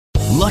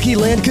Lucky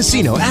Land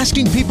Casino,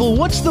 asking people,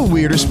 what's the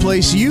weirdest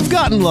place you've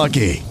gotten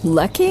lucky?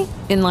 Lucky?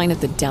 In line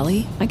at the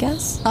deli, I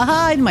guess?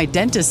 Aha, in my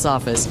dentist's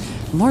office.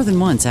 More than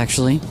once,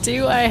 actually.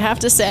 Do I have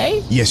to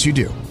say? Yes, you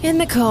do. In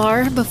the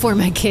car before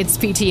my kids'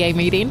 PTA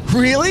meeting.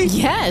 Really?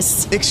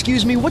 Yes.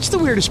 Excuse me, what's the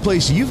weirdest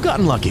place you've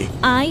gotten lucky?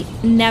 I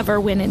never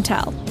win and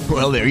tell.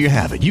 Well, there you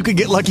have it. You can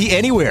get lucky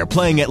anywhere,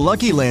 playing at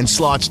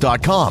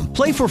LuckyLandSlots.com.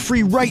 Play for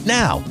free right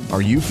now.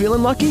 Are you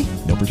feeling lucky?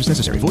 No purchase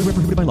necessary. Void where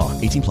prohibited by law.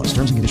 18 plus.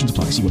 Terms and conditions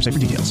apply. See website for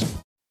details.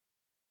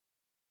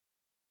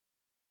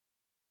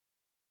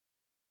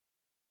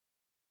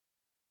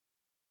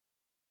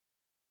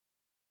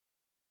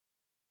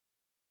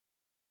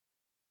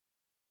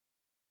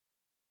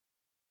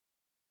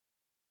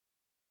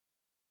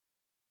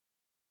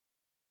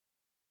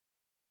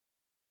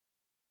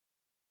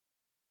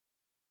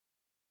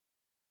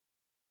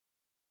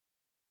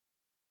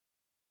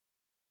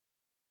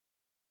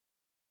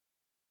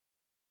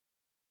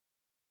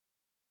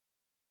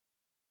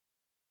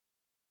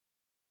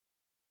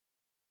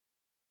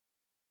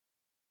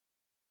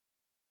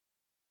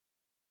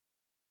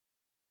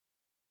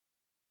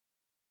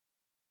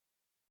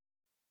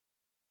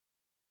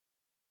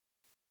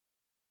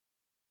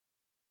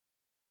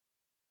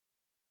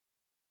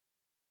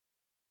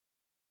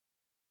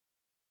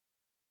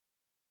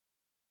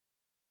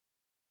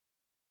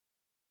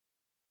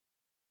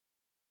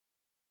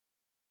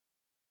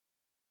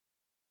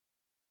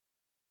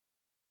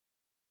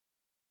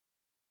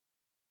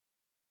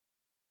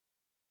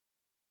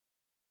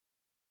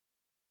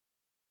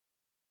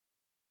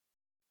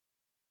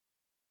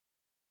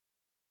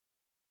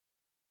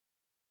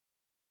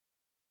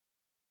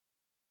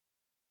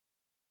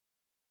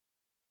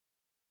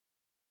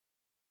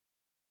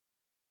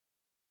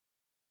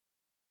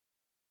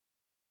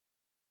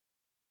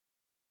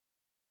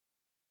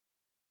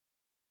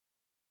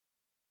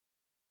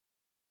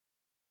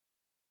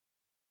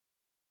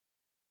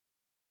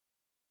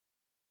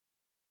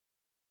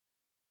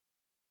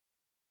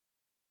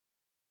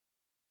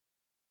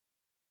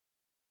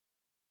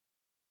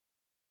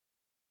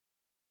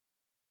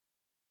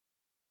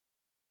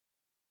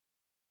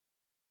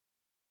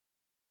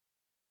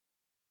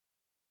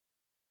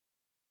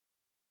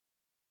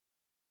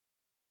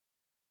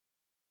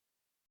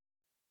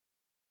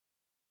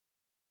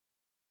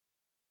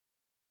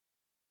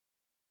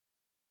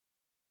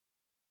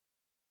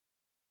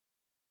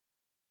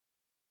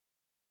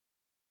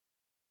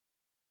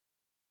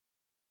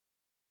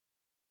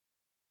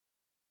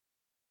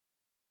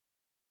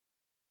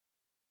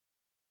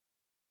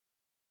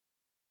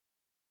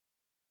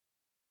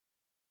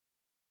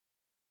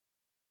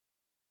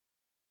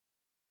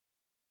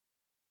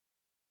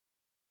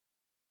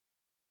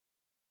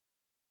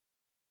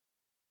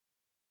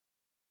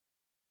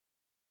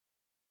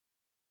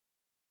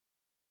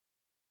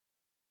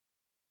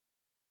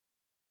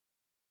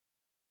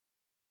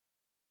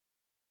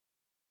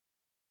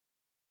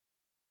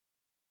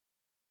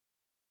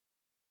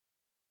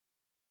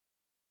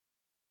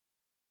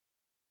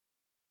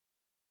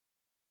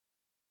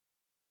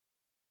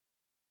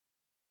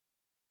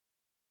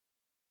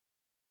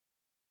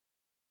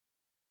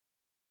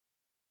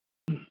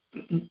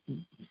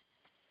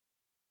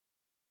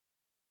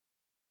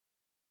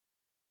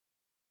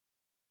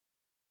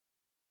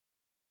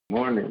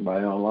 Morning,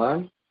 everybody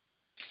online.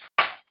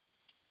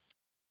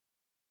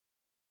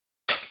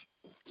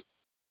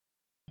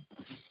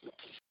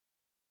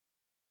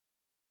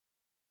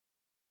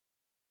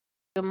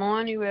 Good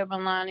morning,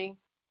 Reverend Lonnie.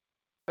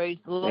 Praise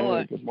the Hey,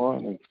 Lord. good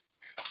morning.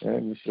 Hey,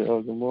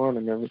 Michelle, good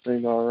morning.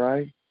 Everything all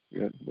right?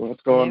 Yeah.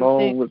 What's going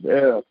on with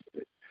Ed?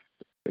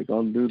 They're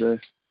going to do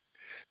this.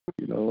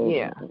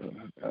 Yeah.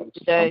 I'm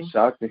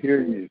shocked to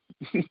hear you.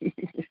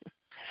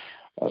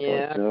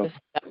 Yeah,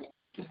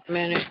 just a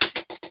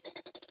minute.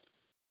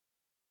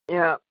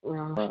 Yeah,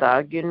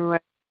 start getting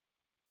ready.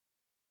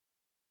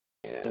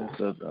 Yeah.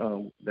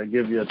 So, they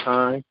give you a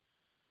time?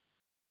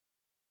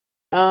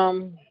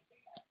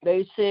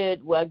 They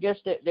said, well, I guess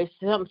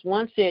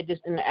one said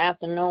just in the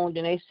afternoon,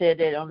 then they said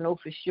they don't know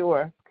for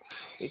sure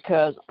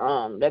because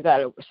they got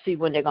to see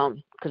when they're going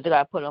to, because they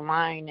got to put a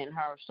line in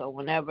her. So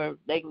whenever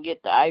they can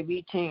get the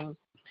IV team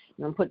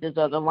and put this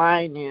other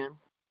line in.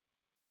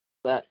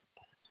 But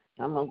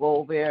I'm going to go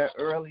over there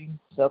early,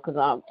 so because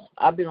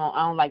I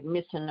don't like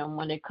missing them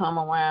when they come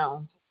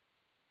around.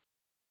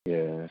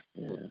 Yeah.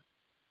 Well,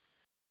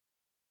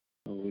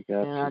 we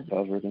got you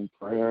covered in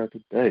prayer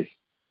today.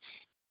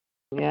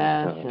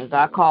 Yeah, since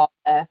I called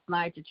last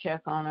night to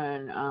check on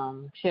her,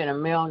 and she had a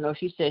mail note.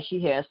 She said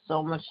she has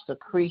so much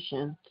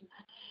secretion,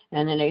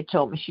 and then they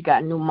told me she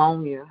got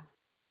pneumonia.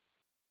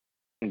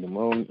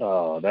 Pneumonia?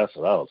 Oh, that's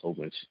what I was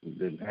hoping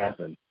didn't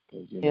happen.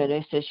 Yeah,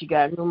 they said she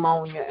got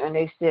pneumonia, and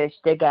they said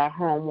they got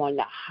her on one of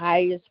the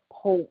highest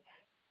potent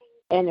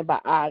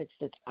antibiotics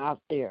that's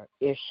out there.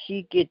 If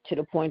she get to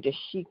the point that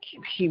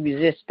she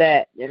resists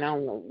that, then I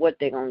don't know what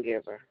they're gonna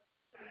give her.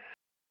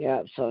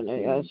 Yeah, so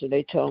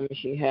they told me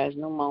she has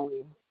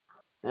pneumonia,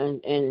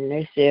 and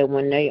they said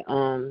when they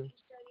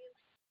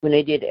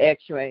did the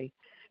X-ray,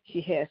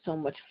 she had so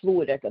much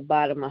fluid at the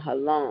bottom of her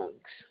lungs.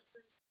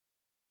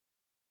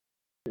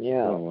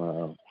 Yeah. Oh,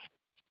 wow.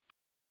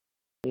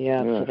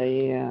 Yeah. Yeah. So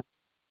they,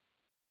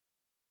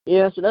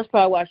 yeah. So that's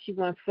probably why she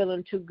wasn't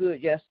feeling too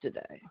good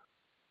yesterday.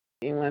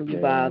 She didn't want to be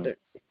bothered.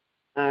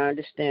 I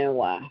understand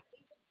why.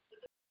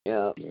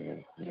 Yeah. Yeah.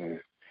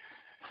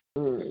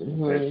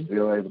 Mm-hmm. They're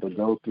still able to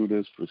go through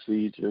this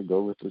procedure,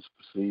 go with this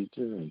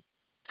procedure, and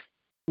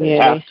They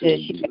have said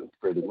to,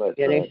 pretty much.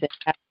 Yeah, Right? they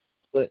said,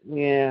 but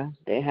yeah,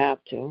 they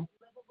have to.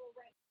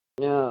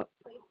 Yeah.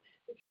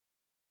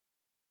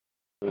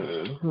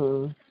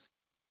 Mm-hmm.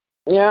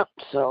 Yep.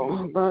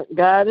 So, but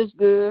God is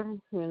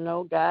good.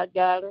 God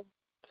got her.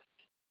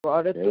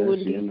 Brought her through in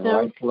She's in the December.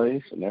 right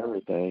place and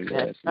everything.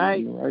 That's She's right.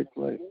 in the right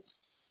place.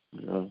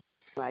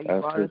 Right, you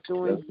brought her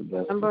through in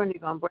December, and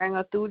you're gonna bring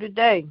her through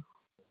today.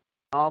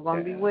 All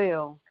gonna be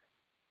well.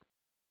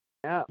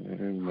 Yep.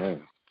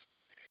 Amen.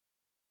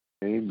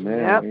 Amen.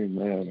 Yep.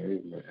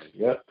 Amen.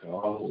 Yep.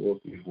 All will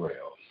be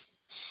well.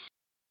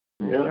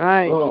 That's Yep.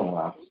 right. Oh,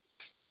 wow.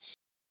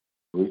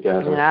 We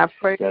got I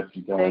pray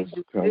you guys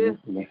this.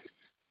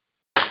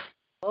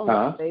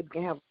 Huh? Baby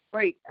can have a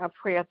break. I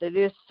pray after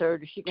this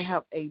surgery she can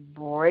have a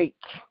break.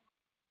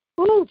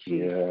 Oh,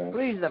 Yeah.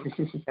 Please let me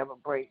have a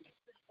break.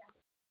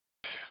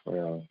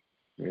 Well,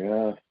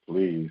 yeah,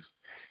 please.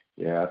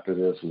 Yeah, after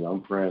this,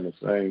 I'm praying the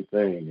same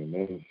thing, and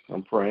then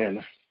I'm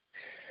praying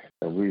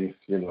that we,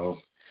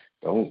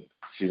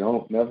 she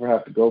don't never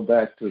have to go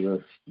back to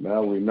the.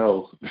 Now we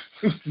know.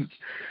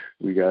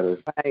 We got to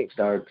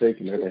start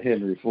taking her to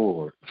Henry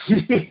Ford.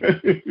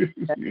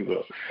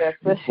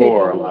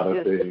 For a lot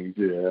of things,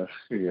 yeah.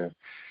 They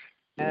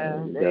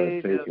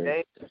do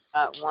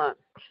not want.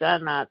 They're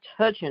not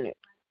touching it.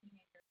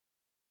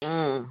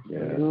 Yeah,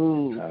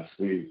 Ooh. I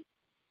see.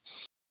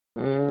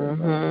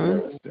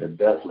 Mm-hmm. They're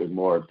definitely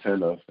more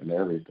attentive and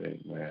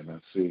everything, man. I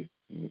see.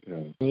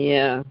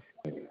 Yeah.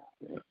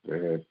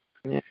 They're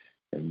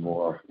and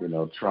more,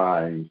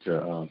 trying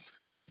to.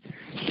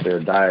 Their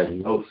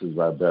diagnoses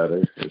are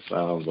better. It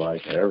sounds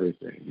like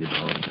everything,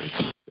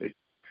 I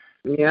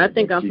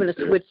think I'm going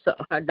to switch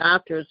her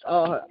doctors,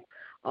 all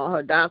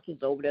her doctors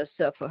over there,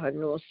 except for her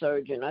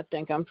neurosurgeon. I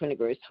think I'm going to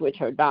go switch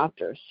her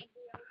doctors.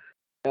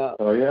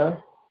 Oh yeah.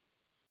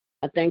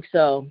 I think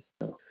so.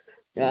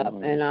 Yeah,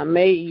 and I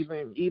may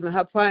even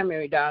her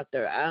primary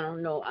doctor. I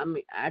don't know. I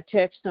mean, I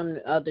texted him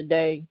the other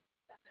day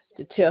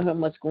to tell him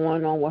what's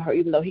going on with her,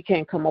 even though he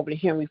can't come over to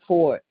Henry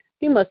Ford.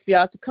 He must be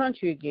out the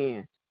country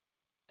again,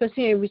 because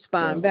he ain't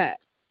respond back.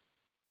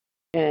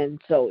 And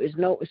so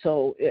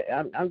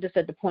I'm just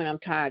at the point I'm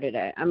tired of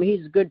that. I mean,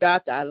 he's a good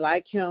doctor. I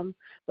like him,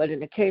 but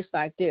in a case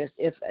like this,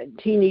 if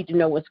he needs to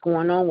know what's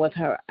going on with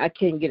her, I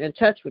can't get in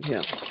touch with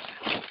him.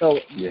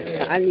 So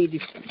I need to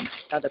see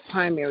the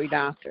primary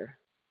doctor.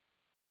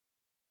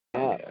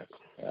 I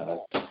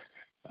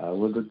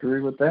would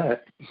agree with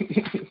that.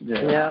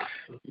 That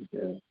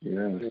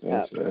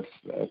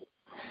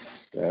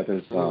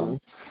is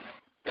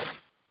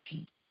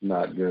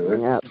not good.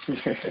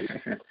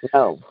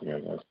 No. Yeah,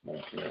 that's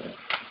not good.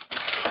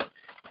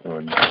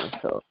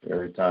 So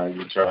every time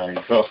you try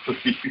and go,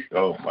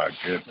 oh my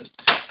goodness,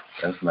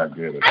 that's not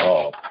good at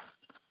all.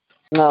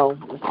 No,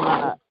 it's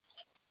not.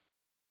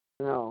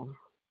 No.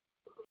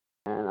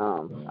 And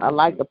I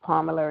like the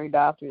pulmonary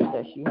doctors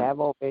that she have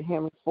over at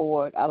Henry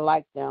Ford. I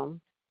like them,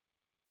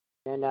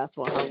 and that's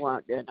what I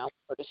want. And I want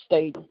her to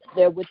stay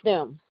there with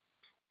them.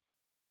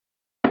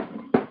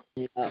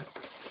 Yeah.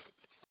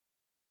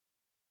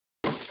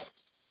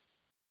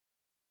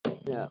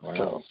 Yeah. Wow.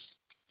 So.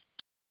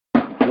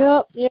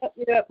 Yep.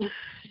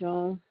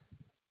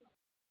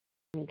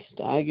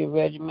 So I get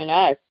regimen.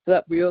 I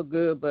slept real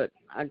good, but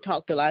I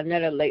talked to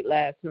Lynetta late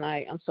last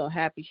night. I'm so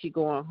happy she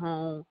going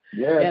home.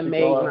 Yeah, she's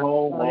going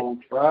home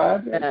on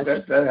Friday.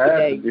 That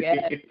had to be.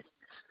 Yes.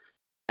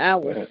 I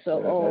was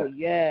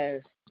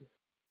yes.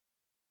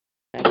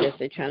 I guess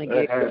they're trying to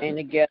get everything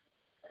together.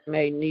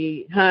 May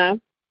need, huh?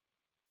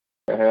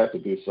 It had to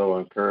be so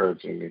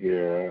encouraging to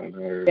hear and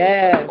hear.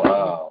 Yes.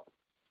 Wow.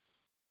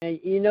 And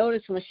you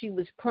notice when she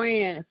was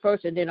praying at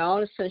first, and then all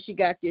of a sudden she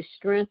got this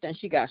strength and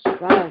she got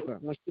stronger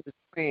when she was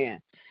praying.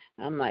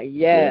 I'm like,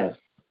 yes.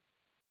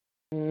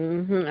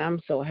 I'm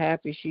so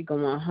happy she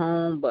going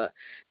home. But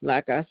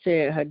like I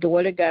said, her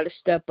daughter got to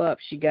step up.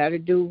 She got to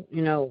do,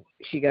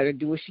 she got to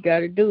do what she got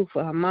to do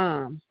for her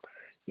mom.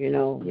 She's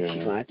going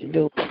to have to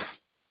do it.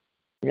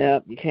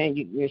 Yep, you can't.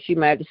 She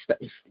might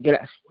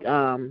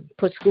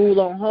put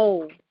school on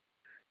hold,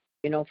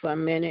 for a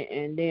minute,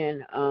 and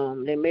then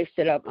they may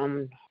set up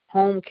home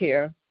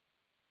care,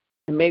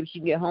 and maybe she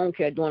can get home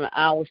care during the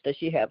hours that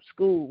she have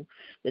school,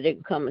 that they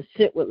can come and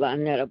sit with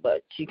Lynetta,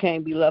 but she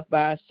can't be left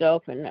by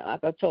herself. And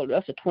like I told her,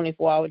 that's a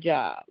 24-hour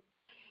job.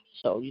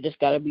 So you just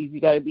gotta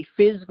be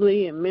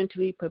physically and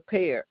mentally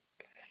prepared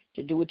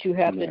to do what you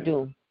have to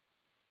do.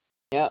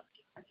 Yep.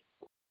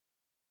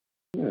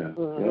 Yeah,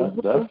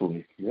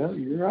 definitely. Yeah,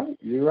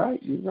 you're right.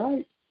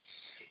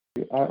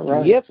 All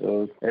right. Yep.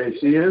 So, hey,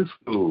 she in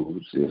school.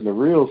 She's in the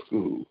real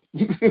school.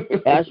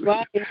 That's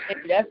right.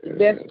 That's the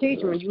best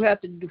teacher. You have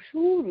to do.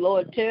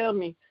 Lord, tell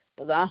me,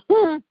 'cause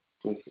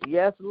Yes,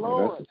 Yeah,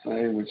 Lord. that's the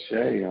same with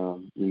Shay.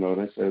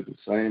 They said the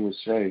same with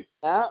Shay.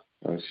 Yeah.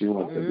 She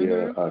wants to be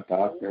a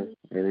doctor,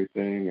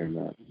 everything,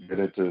 and get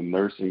into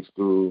nursing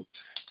school.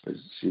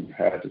 She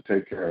had to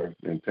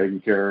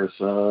taking care of her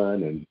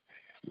son and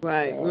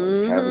Right.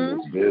 having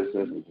this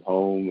business at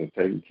home and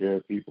taking care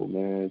of people.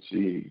 Man,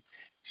 she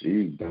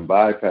done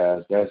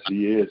bypassed that.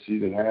 She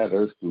done had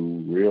her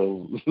school,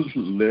 real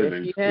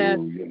living Yes,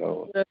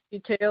 school. She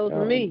tells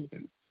me.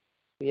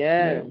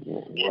 Yeah.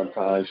 One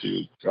time she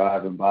was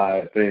driving by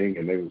a thing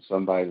and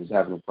somebody was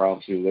having a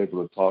problem. She was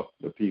able to talk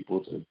to the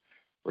people to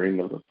bring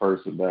the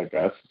person back.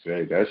 I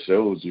say that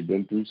shows you've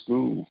been through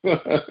school.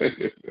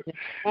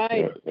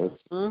 Right.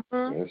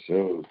 That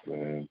shows,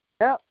 man.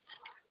 Yep.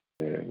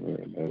 Yeah,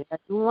 man.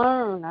 You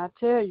learn, I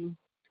tell you.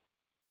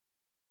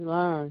 You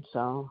learn,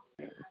 so.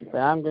 But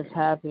I'm just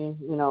happy,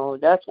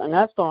 that's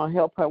gonna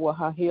help her with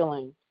her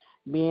healing,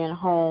 being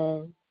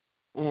home,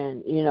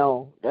 and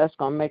that's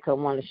gonna make her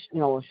want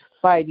to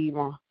fight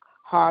even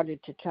harder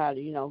to try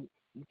to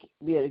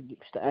be able to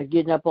start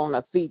getting up on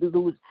her feet,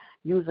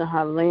 using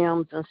her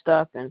limbs and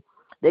stuff. And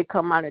they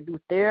come out and do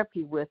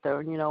therapy with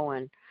her,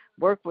 and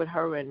work with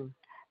her, and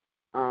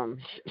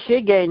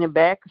she gained it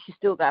back. She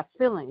still got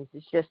feelings.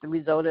 It's just the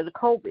result of the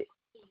COVID.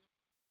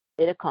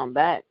 It'll come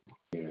back.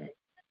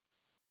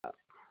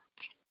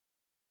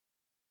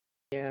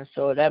 Yeah,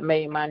 so that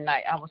made my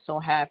night. I was so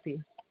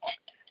happy.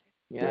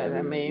 Yeah,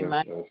 that made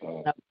my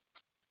night.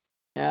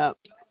 Yep.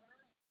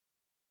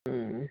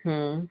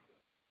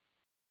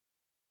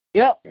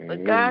 Yep,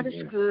 but God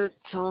is good.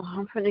 So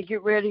I'm going to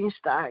get ready and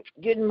start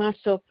getting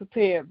myself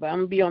prepared. But I'm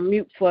going to be on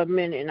mute for a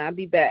minute, and I'll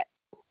be back.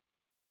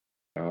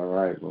 All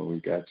right. Well, we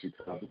got you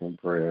covered in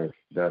prayer.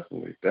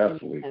 Definitely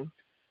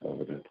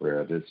covered in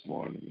prayer this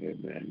morning.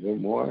 Amen.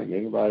 Good morning.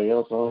 Anybody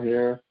else on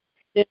here?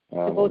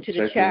 Go to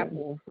the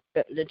chapel.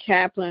 The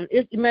chaplain.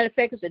 As a matter of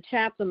fact, it's a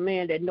chaplain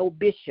man that know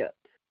bishop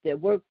that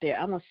worked there.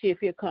 I'm gonna see if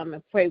he'll come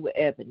and pray with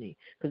Ebony,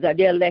 because I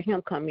did let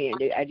him come in.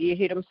 I did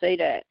hear them say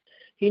that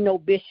he know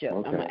bishop.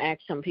 Okay. I'm gonna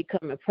ask him if he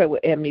come and pray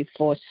with Ebony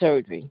for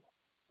surgery.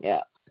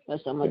 Yeah,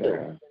 that's what I'm gonna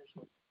do.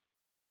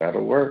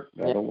 That'll work.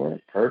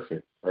 Work.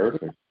 Perfect.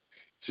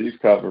 She's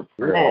covered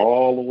prayer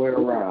all the way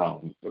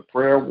around. The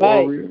prayer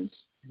warriors.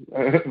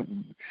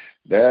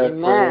 Dad's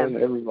praying,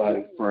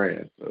 everybody's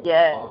praying. So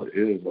all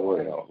is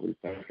well. We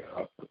thank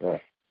God for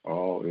that.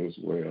 All is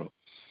well.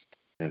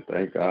 And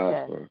thank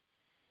God for,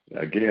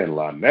 again,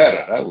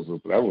 Lynetta. That was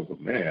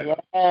a man.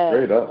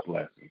 Straight up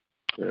blessing.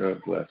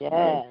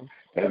 Yeah.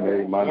 That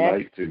made my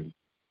night too.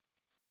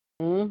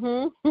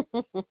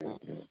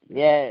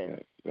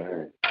 Yes.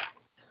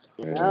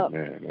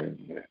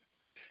 Amen.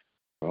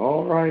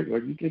 All right.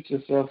 Well, you get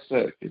yourself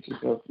set. Get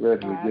yourself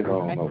ready to get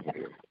on over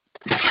here.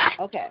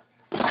 Okay.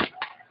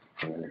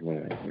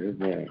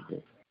 Amen.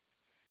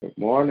 Good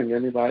morning.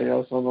 Anybody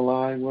else on the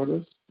line with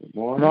us? Good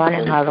morning.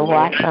 Morning, Mother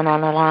Watson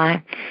on the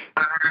line.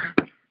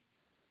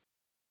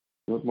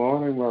 Good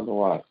morning, Mother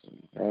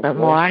Watson. Good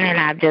morning.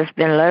 I've just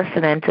been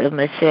listening to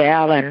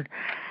Michelle,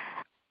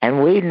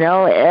 and we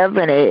know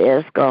Ebony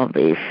is gonna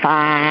be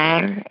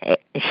fine.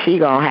 She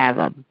gonna have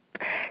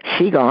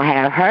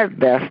her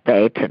best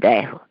day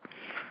today.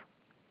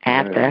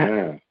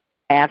 After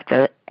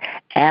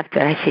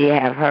she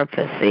have her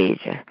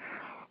procedure.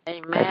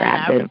 Because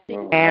I've been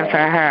praying for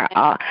her.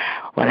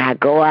 When I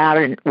go out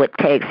and would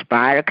take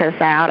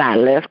Spartacus out, I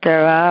lift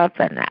her up,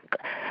 and I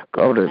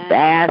go to the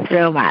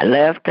bathroom, I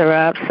lift her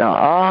up. So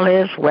all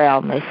is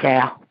well,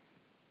 Michelle.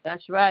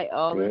 That's right.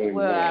 All is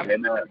well.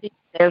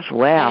 Is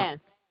well.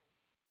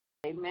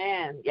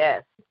 Amen.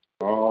 Yes.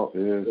 All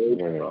is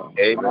well.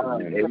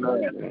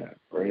 Amen.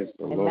 Praise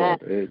the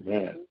Lord.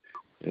 Amen.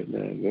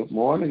 Good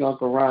morning,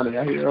 Uncle Ronnie.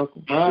 I hear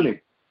Uncle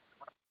Ronnie.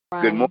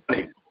 Good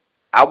morning.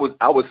 I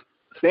was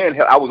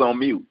saying I was on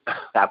mute.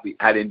 I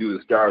didn't do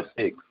the star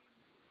 6.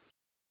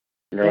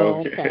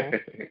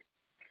 Okay.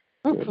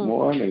 Good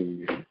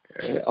morning.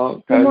 Hey,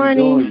 how good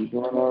morning. You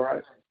doing all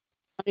right?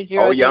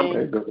 Oh, yeah.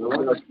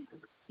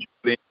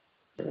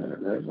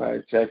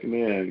 Everybody checking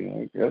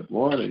in. Good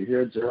morning.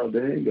 Here,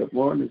 Geraldine. Good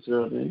morning,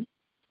 Geraldine.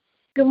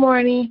 Good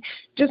morning.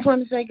 Just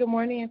want to say good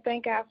morning and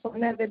thank God for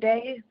another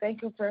day.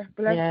 Thank you for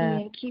blessing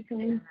me and keeping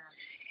me.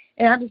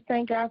 And I just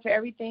thank God for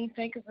everything.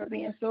 Thank you for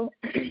being so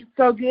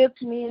good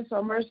to me and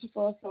so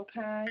merciful and so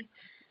kind.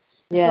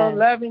 So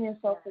loving and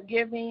so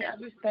forgiving. I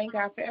just thank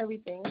God for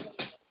everything.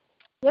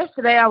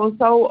 Yesterday I was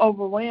so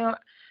overwhelmed.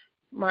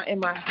 My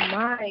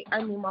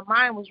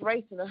mind was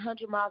racing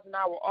 100 miles an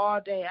hour all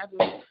day. I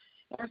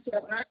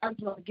said I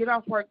just want to get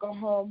off work, go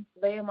home,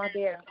 lay in my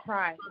bed and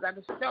cry, because I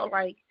just felt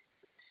like,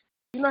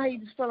 you know how you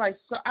just feel like,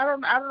 so I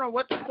don't know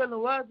what the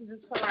feeling was. I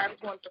just felt like I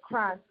just wanted to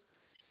cry,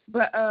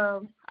 but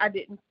I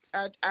didn't.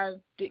 I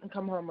didn't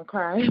come home and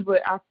cry,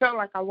 but I felt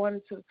like I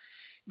wanted to.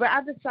 But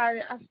I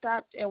decided, I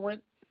stopped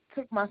and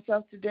took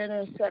myself to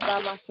dinner and sat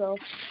by myself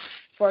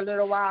for a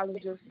little while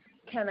and just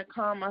kind of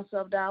calm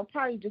myself down.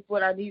 Probably just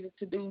what I needed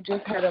to do.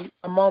 Just had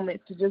a moment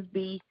to just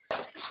be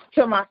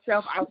to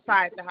myself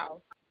outside the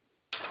house.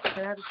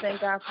 And I just thank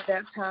God for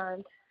that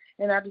time.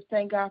 And I just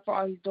thank God for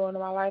all He's doing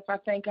in my life. I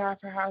thank God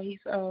for how He's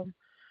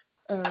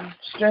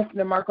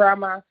strengthening my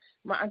grandma.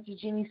 My Auntie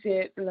Jeannie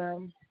said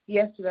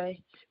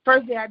yesterday,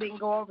 first day I didn't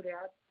go over there.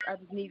 I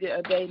just needed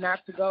a day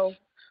not to go.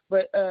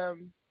 But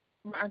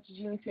my Auntie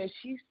Jeannie said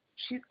she's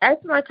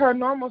acting like her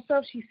normal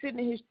self. She's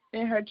sitting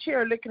in her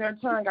chair licking her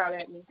tongue out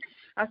at me.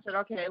 I said,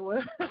 okay,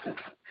 well,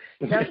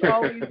 that's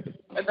always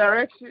a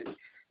direction.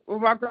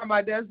 When my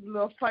grandma does a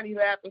little funny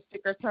laugh and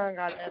stick her tongue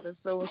out at her.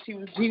 So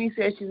when Jeannie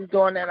said she was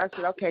doing that, I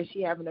said, okay,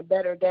 she's having a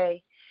better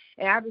day.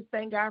 And I just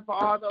thank God for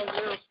all those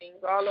little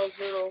things, all those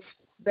little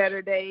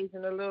better days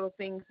and the little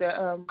things that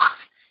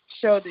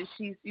show that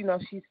she's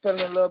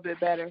feeling a little bit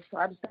better. So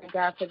I just thank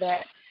God for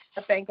that.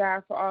 I thank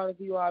God for all of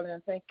you all, and I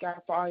thank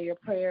God for all your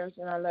prayers,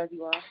 and I love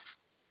you all.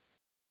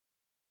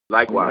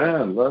 Likewise.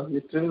 Amen. Love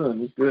you too,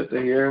 and it's good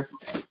to hear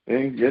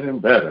things getting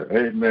better.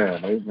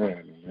 Amen.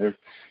 Amen.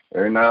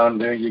 Every now and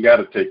then you got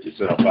to take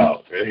yourself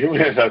out.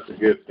 Amen. That's a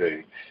good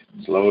thing.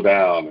 Slow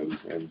down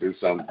and do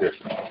something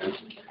different. There's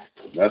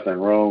nothing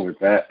wrong with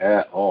that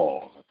at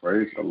all.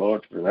 Praise the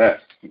Lord for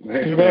that.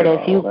 That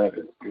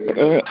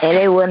and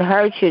it wouldn't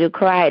hurt you to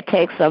cry. It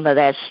takes some of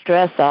that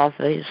stress off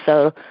of you.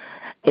 So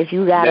if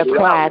you got to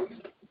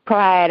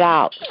cry it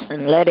out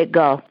and let it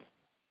go.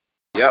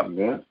 Yep.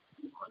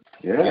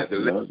 Yeah,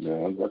 there's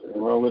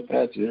nothing wrong with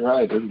that. You're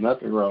right. There's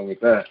nothing wrong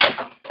with that.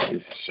 You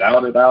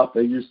shout it out,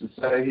 they used to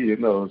say,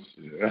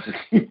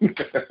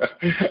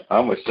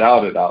 I'm a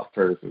shout it out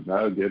person.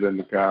 I'll get in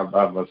the car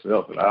by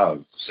myself and I'll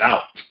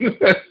shout.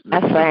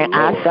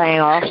 I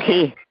sang off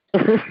key.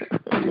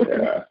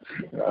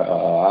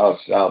 I'll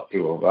shout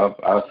to them.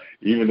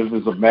 Even if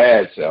it's a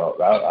mad shout,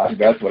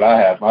 that's what I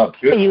have.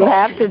 You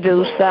have to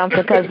do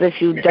something, because if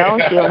you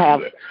don't, you'll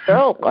have a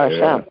stroke or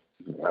something.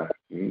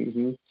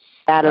 Mm-hmm.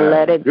 Gotta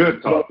let it.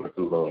 Good talk with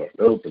the Lord.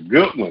 Those are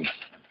good ones.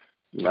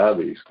 I'll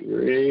be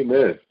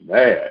screaming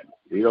mad.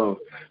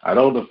 I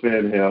don't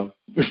offend him.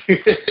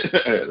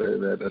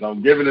 And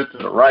I'm giving it to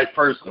the right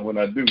person when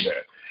I do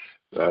that.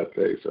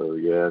 Okay, so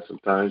yeah,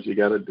 sometimes you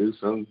gotta do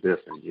something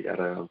different. You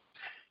gotta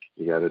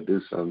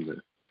do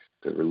something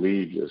to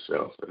relieve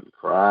yourself and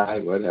cry,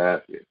 what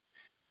have you.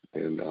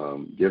 And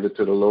give it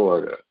to the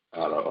Lord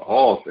out of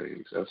all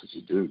things. That's what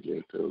you do, give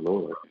it to the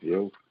Lord.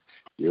 You'll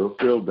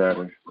feel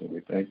better. And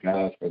we thank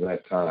God for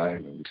that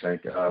time. And we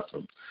thank God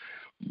for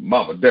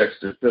Mama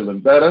Dexter feeling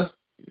better.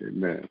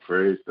 Amen.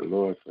 Praise the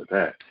Lord for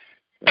that.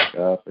 Thank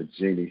God for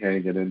Jeannie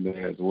hanging in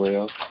there as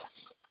well.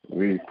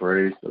 We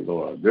praise the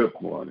Lord. Good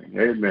morning.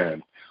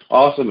 Amen.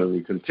 Awesome. And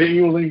we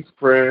continually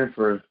praying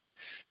for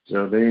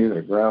Jardine,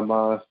 her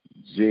grandma,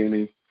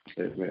 Jeannie.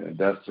 Amen.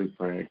 Definitely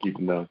praying,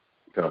 keeping them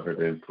covered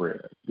in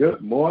prayer.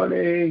 Good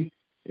morning.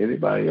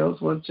 Anybody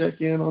else want to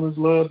check in on this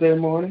Love Day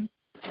morning?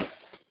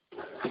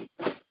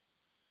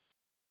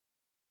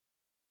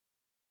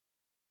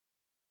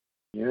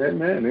 Yeah,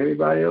 man.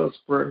 Anybody else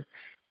you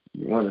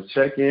want to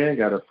check in?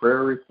 Got a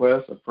prayer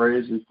request, a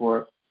praise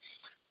report?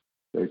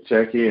 They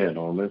check in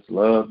on this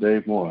Love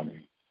Day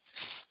morning.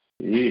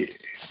 Yeah.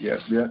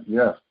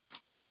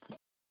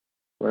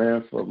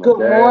 Praying for my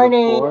dad,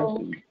 morning. Of course.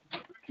 And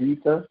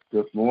Keitha,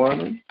 good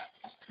morning.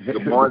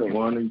 Good morning. Good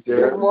morning,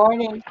 Jerry. Good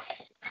morning.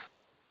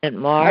 Good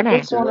morning.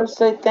 I just want to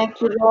say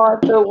thank you, Lord,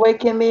 for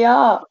waking me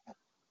up.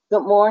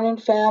 Good morning,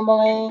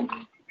 family.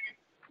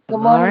 Good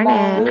morning,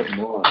 Mom. Good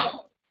morning.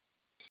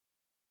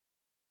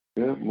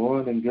 Good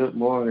morning, good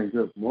morning,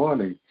 good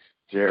morning.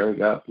 Jerry,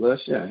 God bless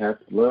you.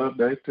 Happy Love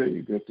Day to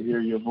you. Good to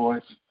hear your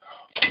voice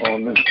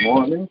on this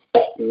morning.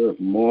 Good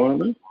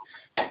morning.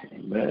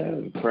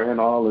 Amen. Praying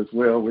all is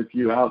well with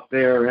you out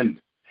there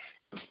in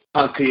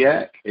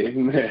Pontiac.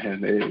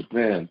 Amen.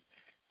 Amen.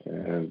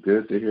 And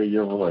good to hear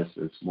your voice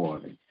this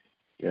morning.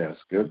 Yes,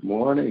 good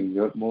morning.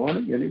 Good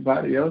morning.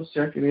 Anybody else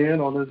checking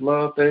in on this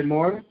Love Day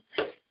morning?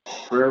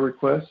 Prayer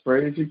requests,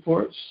 praise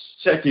reports,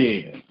 check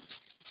in.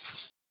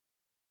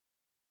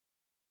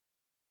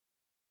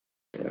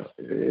 Yeah,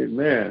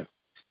 amen.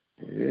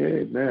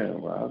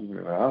 Amen. Well,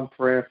 I'm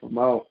praying for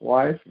my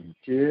wife and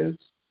kids,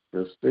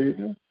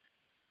 Christina,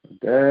 my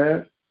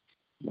dad,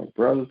 my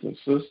brothers and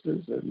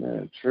sisters,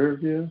 amen.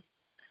 Trivia,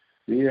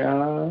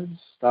 Dion,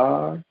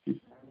 Star,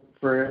 keep in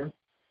prayer.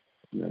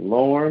 And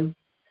Lauren,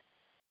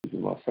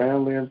 keeping my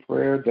family in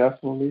prayer,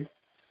 definitely.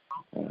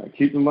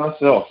 Keeping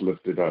myself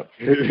lifted up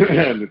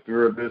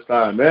through this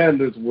time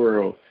and this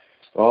world,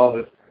 all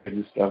this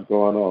crazy stuff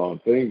going on.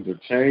 Things are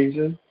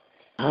changing.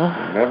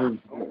 And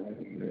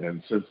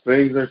since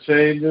things are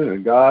changing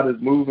and God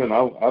is moving,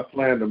 I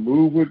plan to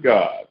move with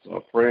God. So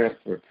I'm praying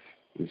for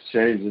this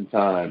changing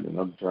time, and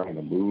I'm trying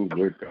to move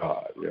with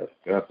God. Yes,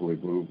 definitely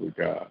move with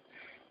God.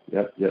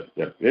 Yep.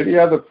 Any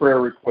other prayer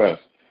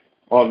requests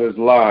on this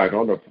line?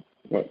 On the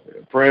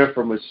prayer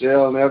for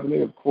Michelle and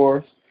Ebony, of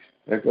course.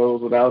 That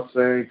goes without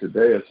saying.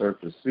 Today is her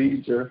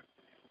procedure.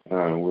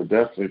 We're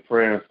definitely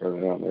praying for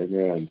them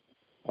again.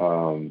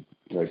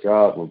 That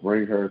God will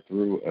bring her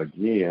through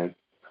again.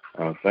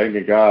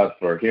 Thanking God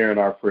for hearing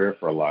our prayer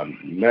for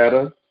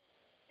Lynetta.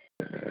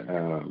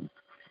 That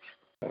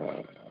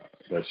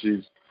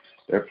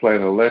they're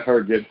planning to let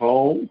her get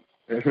home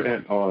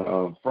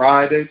on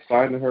Friday,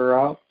 signing her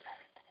out.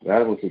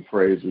 That was a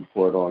praise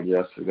report on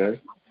yesterday.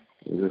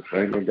 We're just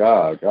thanking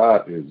God.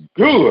 God is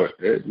good.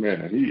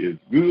 Amen. He is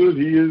good.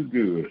 He is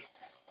good.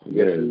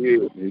 Yes, he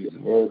is. He's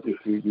worthy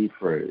to be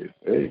praised.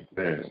 Amen.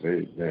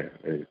 Amen.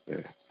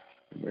 Amen.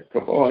 Amen.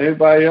 Come on.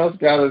 Anybody else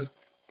got a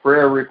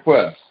prayer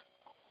request?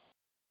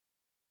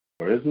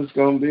 Or is this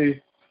going to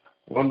be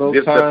one of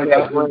those times I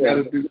just got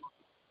to do?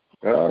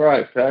 All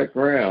right. Pat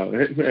Graham.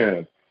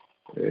 Amen.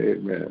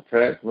 Amen.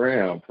 Pat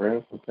Graham.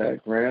 Praying for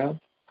Pat Graham.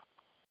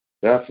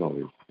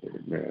 Definitely.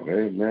 Amen.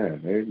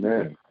 Amen.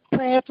 Amen.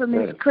 Praying for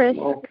Miss Chris.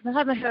 I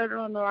haven't heard her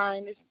on the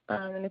line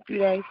in a few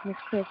days, Miss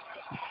Chris.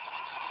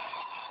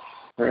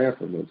 Praying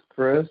for Miss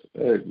Chris.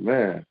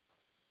 Amen.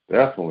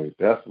 Definitely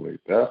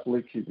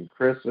keeping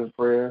Chris in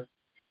prayer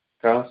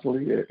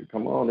constantly. Yeah.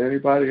 Come on,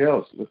 anybody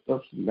else? Lift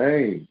up some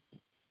names.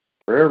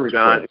 Prayer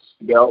requests.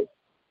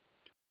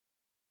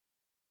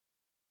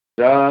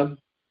 John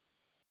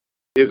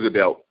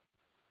Isabel.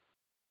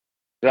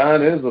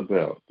 John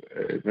Isabel.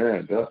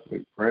 Amen.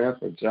 Definitely praying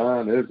for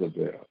John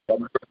Isabel.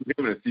 I'm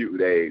in a few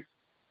days.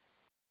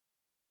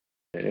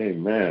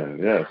 Amen.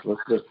 Yes,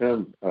 let's lift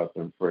him up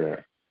in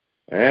prayer.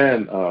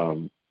 And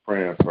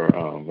praying for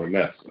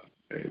Vanessa.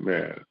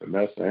 Amen.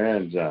 Vanessa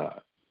and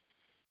John.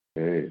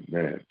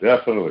 Amen.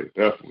 Definitely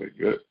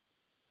good.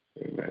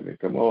 Amen. And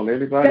come on,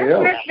 anybody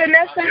else? Miss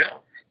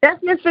Vanessa.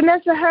 That's Miss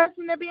Vanessa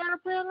Hudson that be on the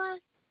prayer line?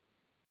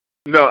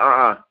 No.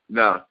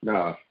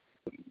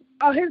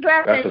 Oh, his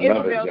last That's name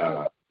another Isabel.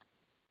 John.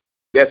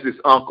 That's his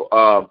uncle.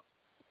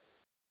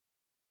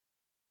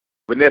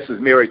 Vanessa's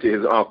married to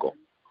his uncle.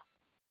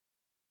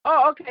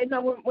 Oh, okay.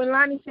 No, when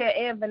Lonnie said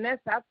and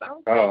Vanessa, I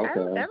thought,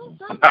 okay. That was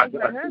something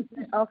for her.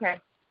 Okay.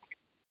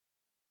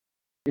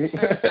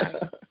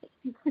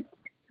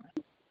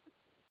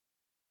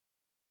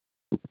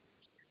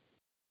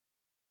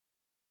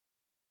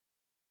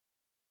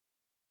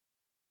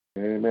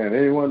 Amen.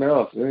 Anyone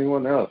else?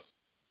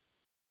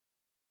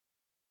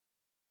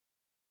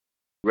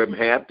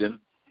 Reverend Hampton.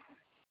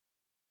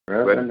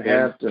 Reverend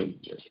Hampton.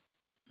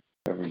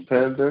 Reverend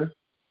Pender.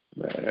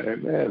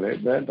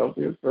 Amen. Don't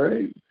be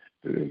afraid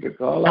to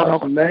call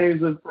out some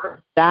names in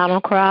prayer.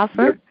 Donald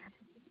Crawford.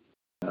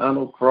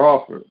 Donald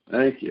Crawford.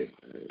 Thank you.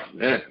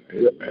 Amen.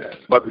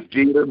 Mother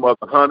Jeter,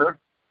 Mother Hunter.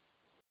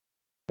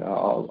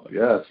 Oh,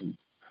 yes.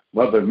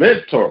 Mother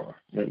Mentor.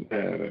 And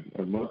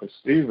Mother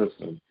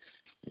Stevenson.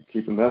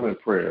 Keeping them in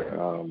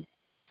prayer.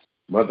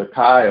 Mother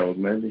Kyles,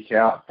 Mandy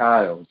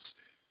Kyles.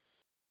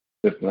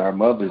 Lifting our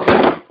mothers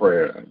in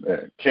prayer.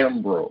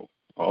 Kimbrough.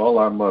 All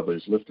our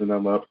mothers, lifting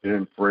them up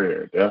in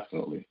prayer.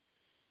 Definitely.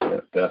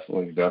 Yeah,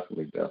 definitely.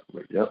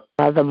 Yep.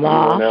 Mother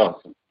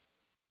Moss.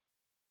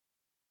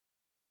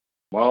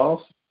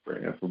 Moss.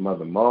 Praying for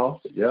Mother Moss.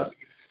 Yep.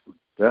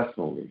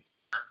 Definitely.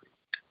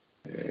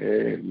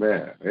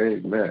 Amen.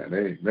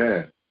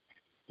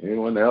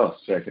 Anyone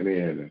else checking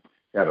in and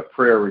got a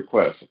prayer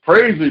request? A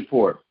praise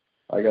report.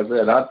 Like I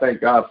said, I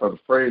thank God for the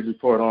praise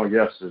report on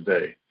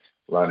yesterday.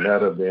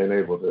 Lynetta being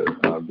able to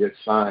get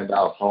signed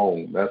out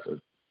home. That's a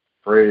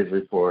praise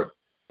report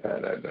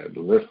that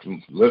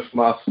lifts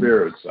my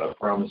spirits. I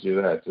promise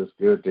you that. Just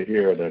good to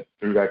hear that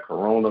through that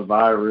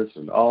coronavirus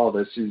and all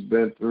that she's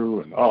been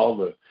through and all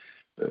the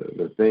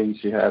things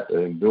she had to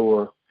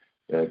endure,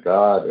 that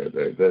God,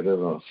 they're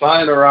going to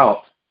sign her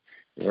out,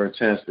 give her a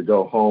chance to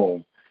go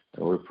home.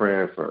 And we're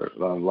praying for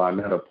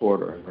Lynetta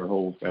Porter and her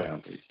whole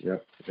family.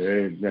 Yep.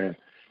 Amen.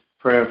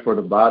 Praying for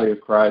the body of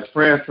Christ.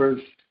 Praying for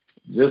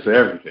just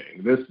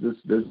everything. This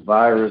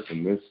virus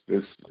and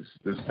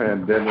this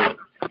pandemic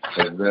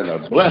has been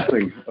a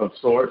blessing of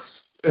sorts.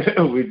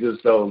 We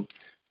just don't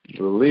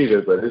believe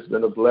it, but it's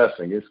been a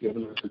blessing. It's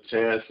given us a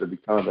chance to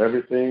become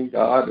everything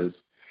God has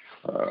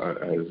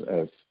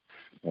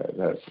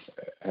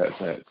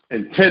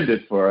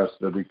intended for us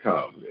to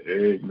become.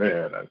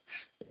 Amen.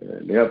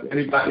 And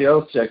anybody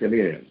else checking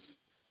in?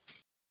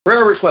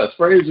 Prayer requests,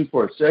 praise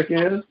reports, check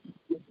in.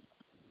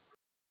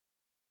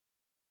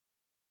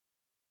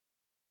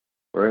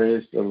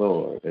 Praise the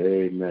Lord.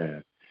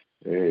 Amen.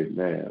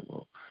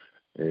 Well,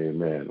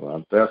 amen. Well,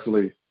 I'm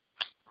definitely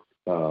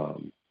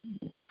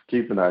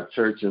keeping our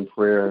church in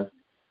prayer.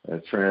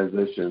 That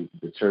transition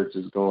the church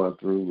is going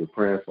through. We're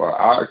praying for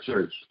our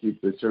church.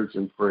 Keep the church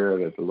in prayer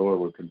that the Lord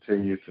will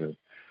continue to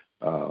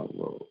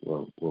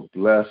will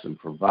bless and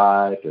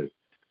provide, that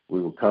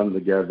we will come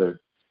together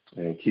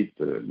and keep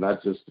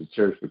not just the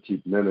church, but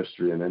keep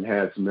ministry and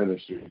enhance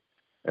ministry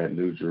at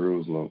New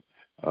Jerusalem.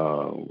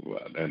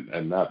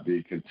 And not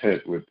be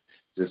content with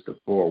just the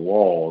four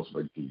walls,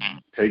 but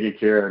taking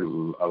care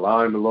and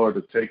allowing the Lord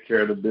to take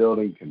care of the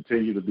building,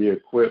 continue to be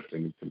equipped,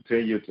 and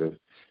continue to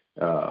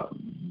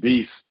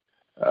be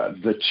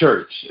the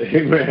church.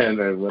 Amen.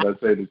 And when I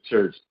say the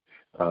church,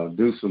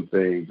 do some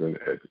things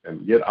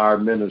and get our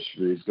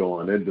ministries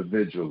going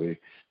individually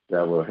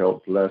that will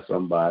help bless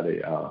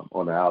somebody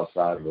on the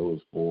outside of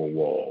those four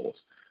walls.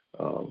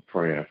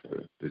 Praying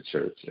for the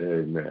church.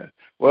 Amen.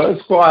 Well,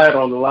 it's quiet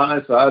on the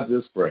line, so I'll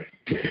just pray.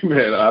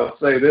 Amen. I'll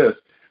say this.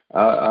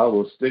 I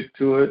will stick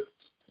to it.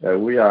 That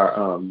we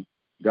are,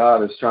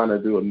 God is trying to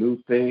do a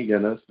new thing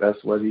in us.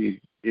 That's what he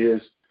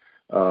is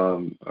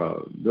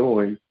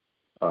doing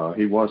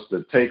He wants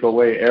to take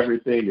away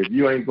everything. If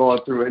you ain't going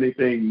through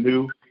anything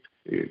new,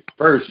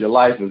 first, your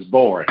life is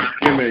boring.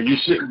 Amen. You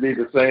shouldn't be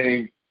the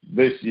same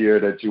this year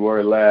that you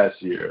were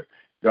last year.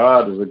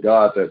 God is a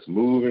God that's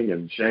moving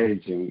and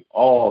changing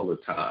all the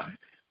time.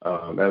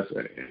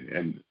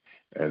 And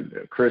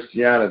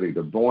Christianity,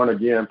 the born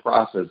again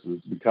process,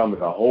 is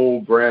becoming a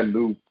whole brand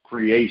new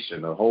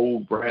creation, a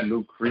whole brand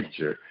new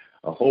creature,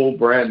 a whole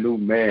brand new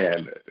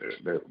man,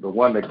 the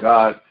one that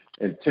God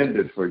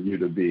intended for you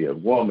to be, a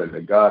woman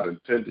that God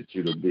intended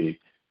you to be.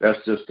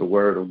 That's just the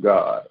word of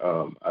God.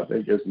 I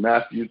think it's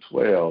Matthew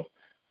 12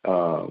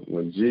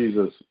 when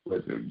Jesus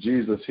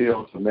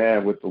healed the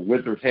man with the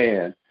withered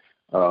hand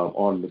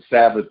on the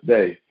Sabbath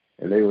day,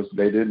 and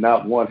they did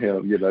not want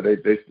him.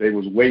 They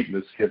was waiting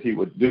to see if he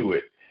would do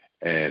it.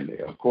 And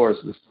of course,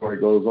 the story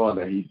goes on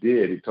that he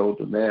did. He told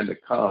the man to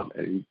come,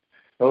 and he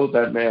told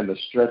that man to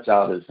stretch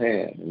out his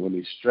hand. And when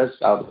he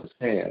stretched out his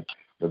hand,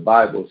 the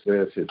Bible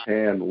says his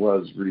hand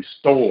was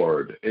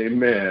restored.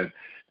 Amen.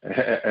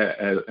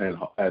 And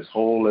as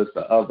whole as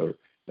the other.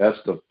 That's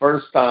the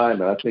first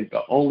time, and I think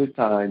the only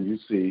time, you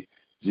see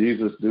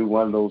Jesus do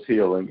one of those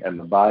healing, and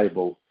the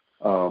Bible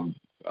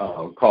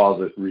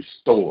calls it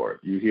restored.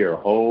 You hear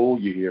whole,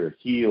 you hear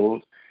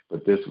healed,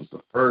 but this was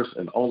the first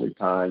and only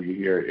time you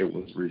hear it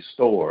was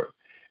restored.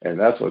 And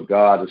that's what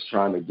God is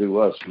trying to do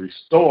us,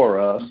 restore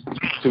us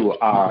to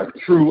our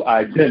true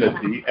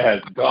identity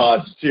as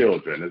God's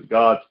children, as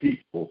God's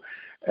people.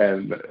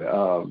 And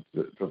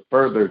to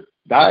further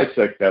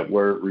dissect that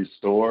word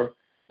restore,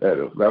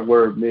 that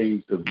word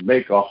means to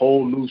make a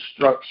whole new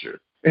structure.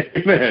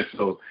 Amen.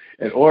 So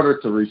in order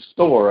to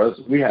restore us,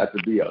 we have to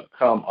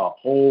become a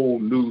whole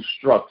new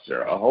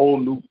structure, a whole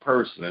new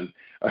person.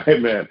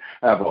 Amen.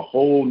 Have a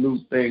whole new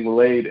thing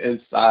laid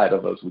inside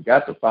of us. We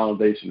got the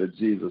foundation of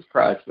Jesus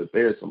Christ, but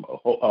there's a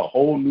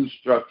whole new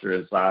structure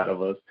inside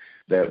of us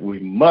that we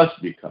must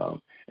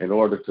become in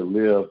order to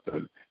live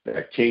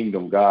that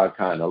kingdom God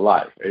kind of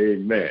life.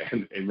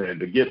 Amen. Amen.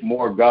 To get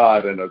more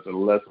God in us and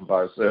less of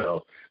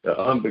ourselves, to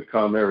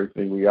unbecome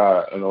everything we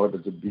are in order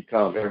to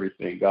become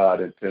everything God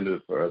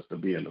intended for us to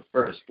be in the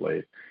first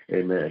place.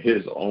 Amen.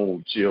 His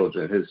own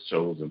children, his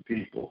chosen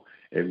people.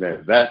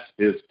 Amen. That's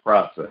his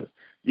process.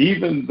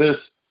 Even this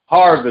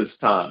harvest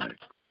time,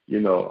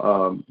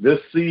 this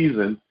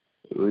season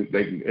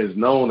is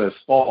known as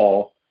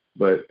fall,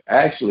 but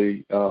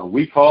actually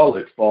we call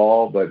it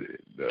fall, but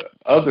the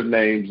other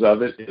names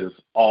of it is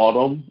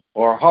autumn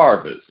or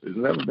harvest. It's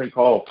never been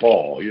called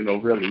fall.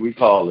 Really, we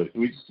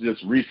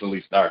just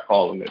recently start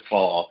calling it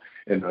fall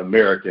in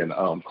American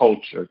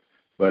culture,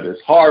 but it's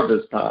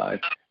harvest time.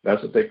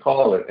 That's what they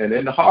call it. And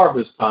in the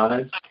harvest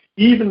time,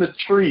 even the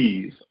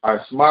trees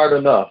are smart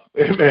enough,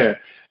 amen,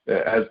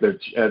 as the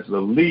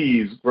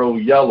leaves grow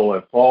yellow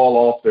and fall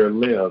off their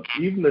limbs,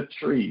 even the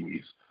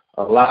trees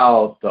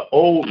allow the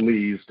old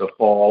leaves to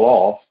fall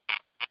off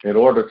in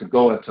order to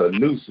go into a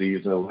new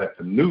season and let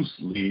the new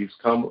leaves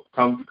come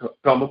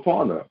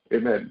upon them.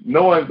 Amen.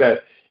 Knowing that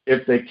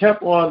if they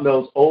kept on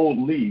those old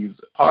leaves,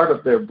 part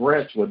of their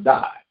branch would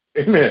die.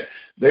 Amen.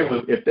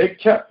 If they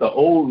kept the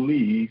old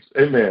leaves,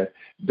 amen,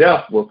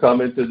 death will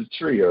come into the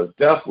tree, or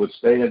death would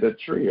stay in the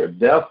tree, or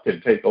death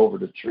can take over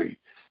the tree.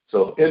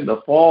 So in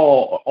the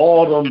fall,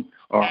 autumn,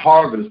 or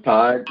harvest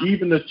time,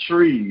 even the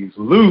trees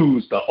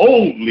lose the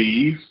old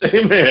leaves,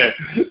 amen.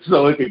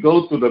 So it can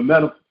go through the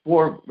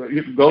metaphor,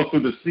 it can go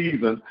through the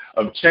season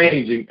of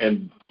changing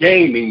and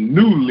gaining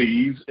new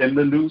leaves in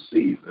the new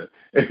season,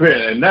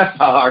 amen. And that's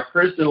how our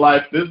Christian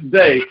life this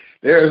day,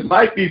 there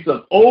might be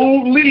some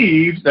old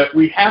leaves that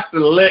we have to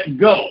let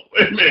go,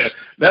 amen.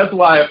 That's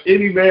why if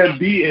any man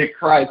be in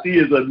Christ, he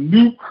is a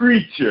new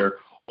creature.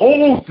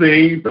 Old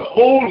things, the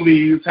old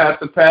leaves have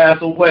to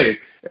pass away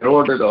in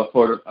order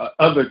for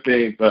other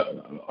things,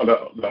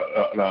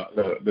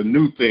 the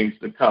new things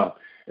to come.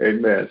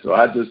 Amen. So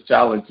I just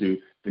challenge you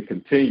to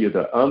continue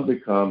to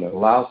unbecome and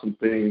allow some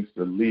things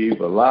to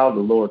leave, allow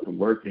the Lord to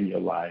work in your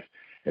life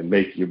and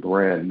make you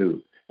brand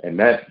new. And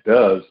that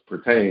does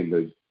pertain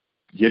to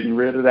getting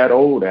rid of that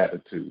old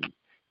attitude,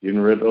 getting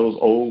rid of those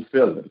old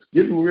feelings,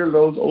 getting rid of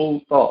those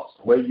old thoughts,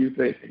 the way you're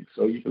thinking,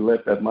 so you can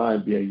let that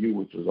mind be in you,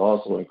 which was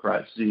also in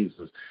Christ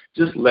Jesus.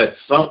 Just let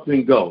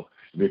something go.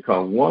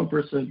 Become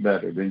 1%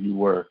 better than you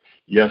were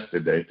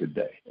yesterday,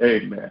 today.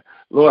 Amen.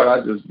 Lord, I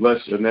just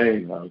bless your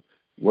name. I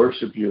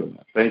worship you, and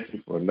I thank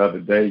you for another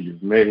day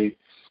you've made.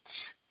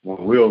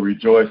 We'll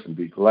rejoice and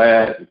be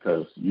glad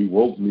because you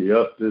woke me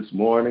up this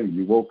morning.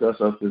 You woke us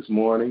up this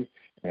morning,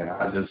 and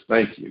I just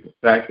thank you. The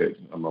fact that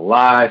I'm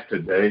alive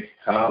today,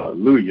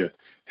 hallelujah.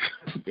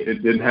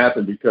 It didn't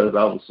happen because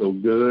I was so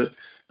good.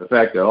 The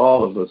fact that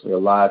all of us are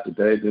alive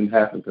today didn't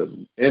happen because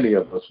any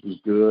of us was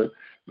good.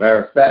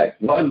 Matter of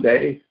fact, one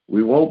day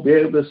we won't be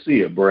able to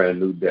see a brand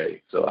new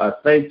day. So I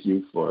thank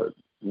you for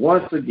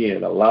once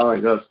again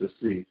allowing us to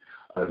see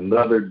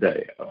another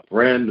day, a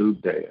brand new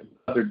day,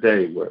 another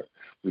day where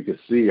we could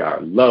see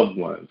our loved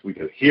ones, we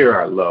could hear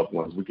our loved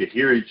ones, we could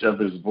hear each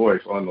other's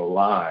voice on the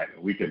line,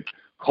 and we can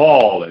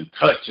call and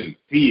touch and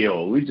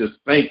feel. We just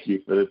thank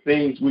you for the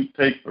things we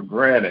take for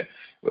granted.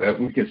 that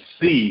we could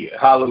see,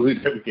 hallelujah,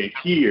 that we could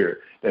hear,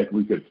 that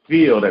we could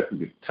feel, that we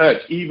could touch,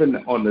 even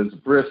on this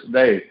brisk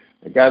day.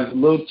 It got a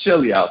little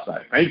chilly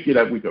outside. Thank you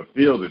that we could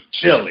feel the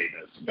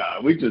chilliness,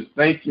 God. We just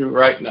thank you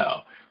right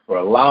now for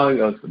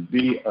allowing us to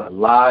be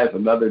alive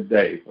another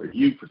day, for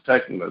you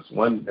protecting us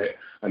one day,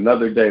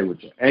 another day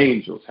with your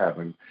angels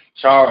having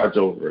charge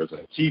over us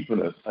and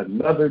keeping us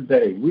another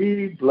day.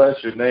 We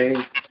bless your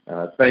name, and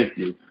I thank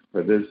you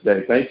for this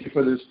day. Thank you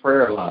for this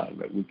prayer line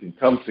that we can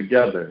come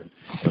together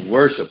and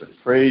worship and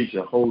praise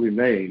your holy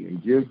name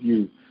and give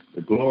you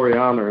the glory,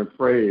 honor, and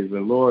praise.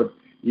 And Lord,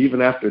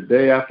 even after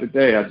day,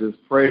 I just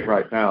pray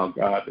right now,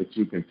 God, that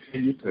you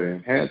continue to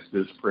enhance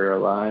this prayer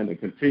line and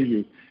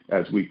continue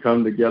as we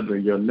come together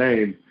in your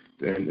name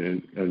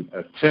and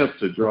attempt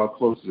to draw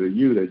closer to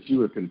you, that you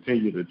would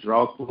continue to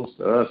draw close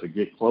to us and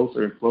get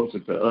closer and closer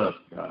to us,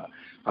 God.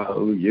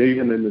 Hallelujah.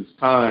 Even in these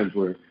times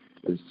where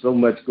there's so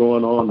much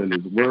going on in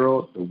this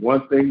world, the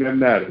one thing that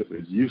matters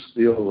is you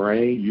still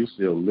reign, you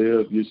still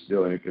live, you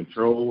still in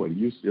control, and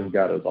you still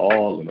got us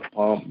all in the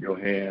palm of your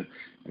hand.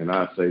 And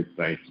I say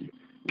thank you.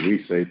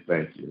 We say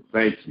thank you.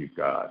 Thank you,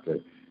 God,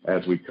 that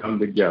as we come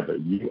together,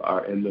 you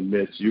are in the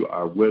midst. You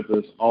are with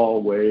us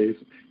always.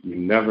 You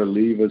never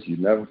leave us. You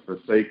never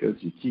forsake us.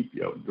 You keep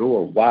your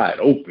door wide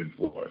open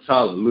for us.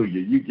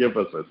 Hallelujah. You give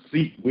us a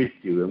seat with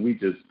you, and we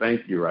just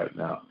thank you right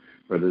now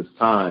for this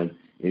time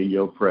in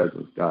your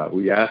presence, God.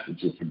 We ask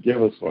that you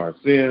forgive us for our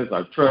sins,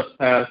 our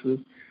trespasses.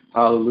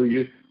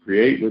 Hallelujah.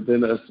 Create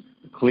within us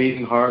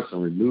clean hearts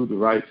and renew the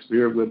right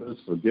spirit with us.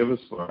 Forgive us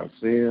for our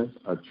sins,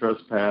 our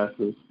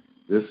trespasses.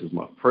 This is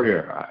my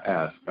prayer, I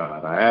ask,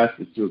 God. I ask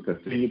that you'll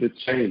continue to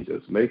change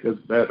us, make us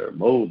better,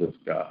 mold us,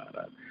 God.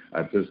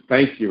 I just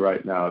thank you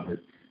right now that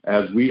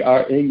as we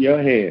are in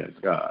your hands,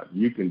 God,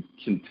 you can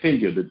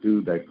continue to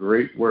do that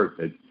great work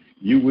that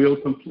you will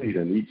complete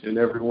in each and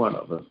every one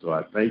of us. So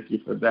I thank you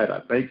for that.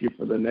 I thank you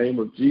for the name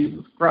of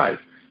Jesus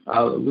Christ,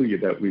 hallelujah,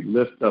 that we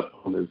lift up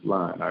on this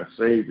line, our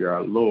Savior,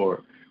 our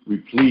Lord. We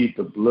plead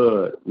the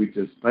blood. We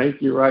just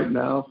thank you right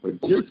now for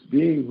just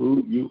being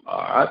who you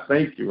are. I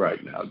thank you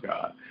right now,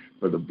 God,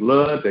 for the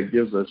blood that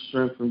gives us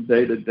strength from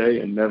day to day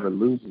and never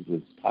loses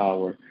its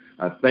power.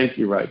 I thank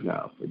you right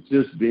now for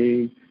just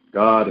being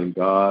God and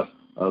God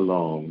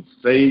alone.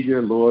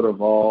 Savior, Lord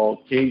of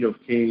all, King of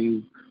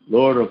kings,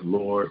 Lord of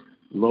lords.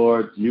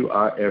 Lord, you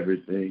are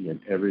everything,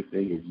 and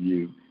everything is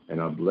you. And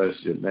I bless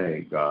your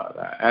name, God.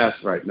 I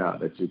ask right now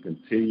that you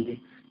continue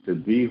to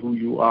be who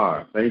you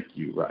are. Thank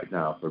you right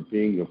now for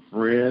being a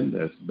friend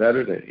that's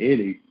better than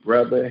any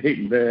brother.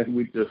 Amen.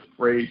 We just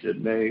praise your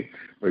name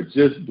for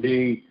just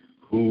being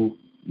who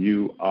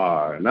you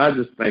are. And I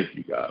just thank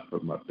you, God, for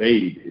my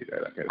baby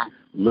that I can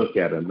look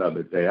at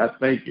another day. I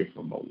thank you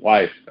for my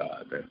wife,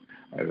 God,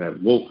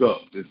 that woke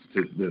up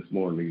this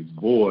morning, these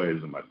boys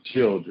and my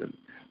children.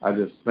 I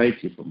just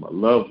thank you for my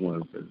loved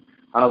ones, and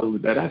hallelujah,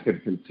 that I can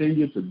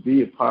continue to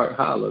be a part,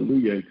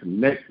 hallelujah, and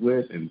connect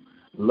with and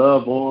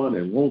love on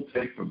and won't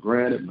take for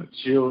granted my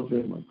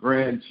children, my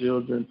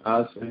grandchildren.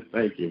 I say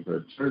thank you for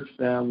the church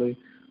family.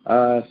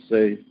 I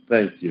say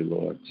thank you,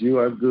 Lord. You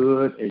are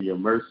good and your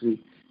mercy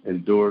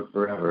endured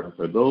forever.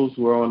 For those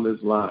who are on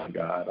this line,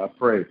 God, I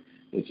pray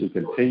that you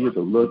continue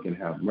to look and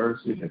have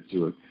mercy, that you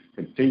will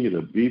continue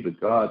to be the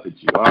God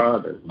that you are,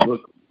 that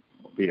look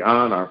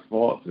beyond our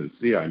faults and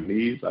see our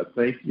needs. I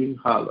thank you,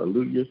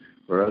 hallelujah,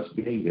 for us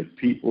being your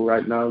people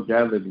right now,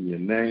 gathered in your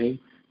name.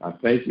 I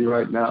thank you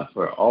right now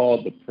for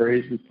all the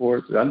praise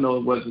reports. I know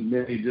it wasn't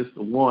many, just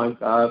the one,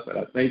 God, but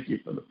I thank you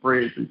for the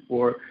praise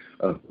report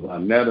of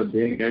Lynetta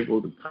being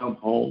able to come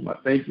home. I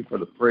thank you for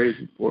the praise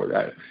report,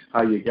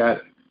 how you got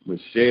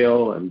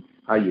Michelle and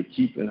how you're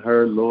keeping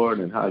her, Lord,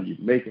 and how you're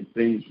making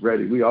things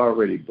ready. We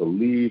already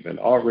believe and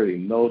already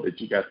know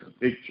that you got the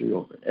victory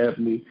over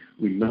Ebony.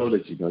 We know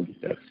that you're going to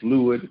get that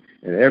fluid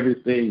and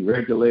everything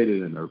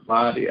regulated in her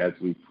body as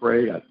we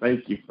pray. I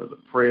thank you for the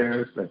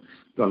prayers that's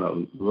going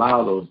to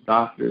allow those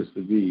doctors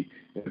to be,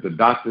 the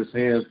doctor's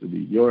hands to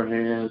be your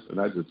hands.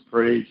 And I just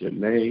praise your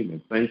name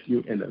and thank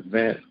you in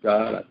advance,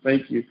 God. I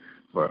thank you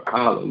for,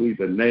 hallelujah,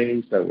 the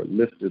names that were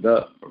lifted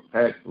up for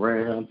Pat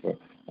Graham, for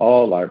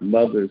all our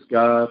mothers,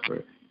 God,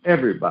 for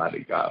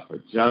everybody, God, for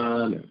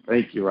John, and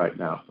thank you right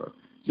now for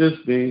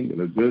just being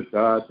the good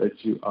God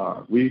that you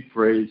are. We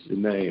praise your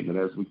name, and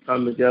as we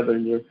come together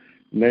in your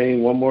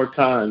name one more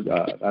time,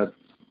 God,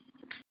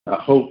 I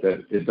hope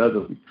that it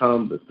doesn't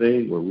become the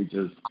thing where we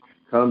just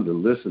come to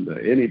listen to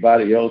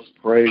anybody else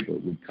pray,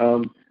 but we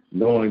come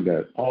knowing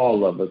that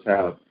all of us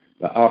have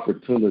the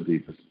opportunity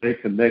to stay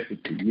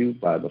connected to you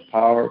by the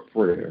power of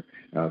prayer.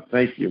 And I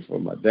thank you for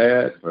my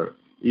dad, for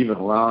even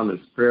allowing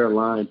this prayer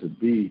line to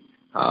be,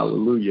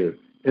 hallelujah,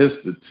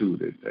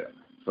 instituted there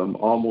some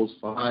almost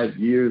 5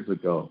 years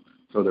ago,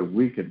 so that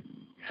we could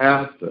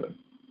have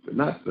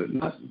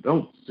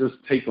don't just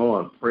take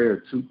on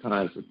prayer 2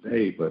 times a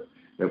day, but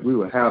that we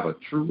would have a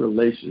true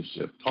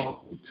relationship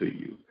talking to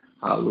you,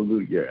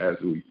 hallelujah, as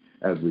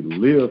we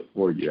live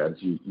for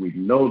you, we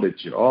know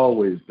that you're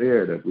always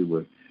there, that we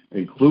would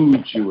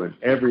include you in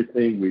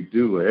everything we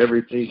do,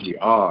 everything we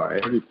are,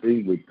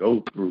 everything we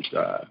go through,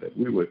 God, that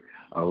we would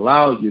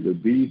allow you to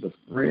be the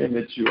friend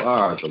that you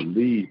are, the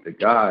lead, the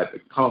guide, the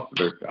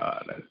comforter,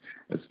 God,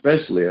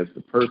 especially as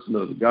the person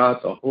of God,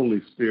 the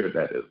Holy Spirit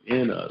that is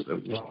in us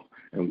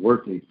and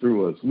working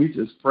through us. We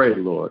just pray,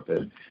 Lord,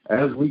 that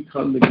as we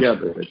come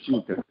together, that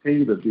you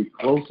continue to be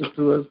closer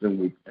to us than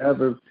we've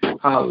ever,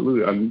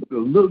 hallelujah, a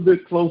little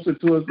bit closer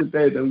to us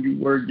today than we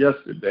were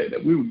yesterday,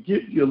 that we would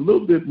give you a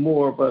little bit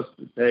more of us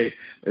today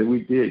than we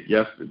did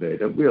yesterday,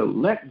 that we'll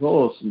let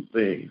go of some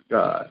things,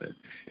 God,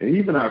 and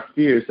even our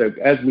fears, that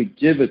as we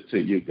give it to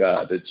you,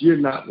 God, that you're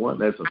not one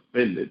that's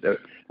offended. That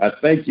I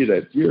thank you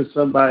that you're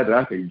somebody that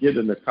I can get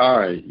in the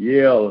car and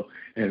yell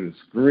and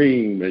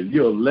scream, and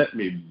you'll let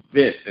me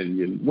vent, and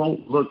you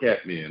won't look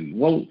at me and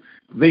won't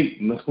think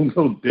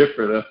no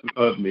different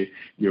of me.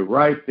 You're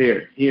right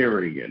there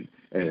hearing,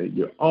 and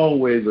you're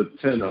always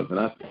attentive, and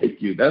I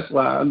thank you. That's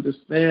why I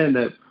understand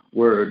that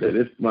word, that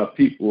if my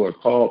people are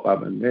called by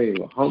my name,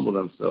 will humble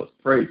themselves,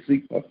 pray,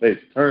 seek my face,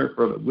 turn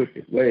from the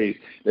wicked ways,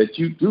 that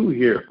you do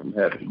hear from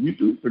heaven. You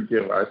do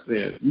forgive our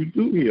sins. You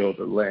do heal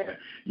the land.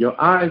 Your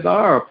eyes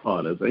are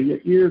upon us, and your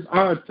ears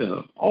are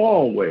attentive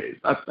always.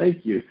 I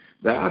thank you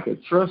that I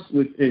can trust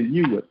within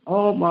you with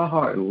all my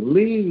heart and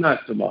lean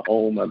not to my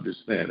own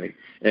understanding.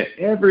 In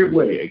every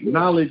way,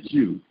 acknowledge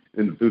you.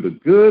 And through the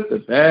good, the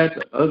bad,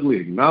 the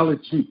ugly,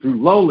 acknowledge you.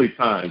 Through lonely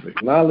times,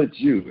 acknowledge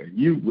you, and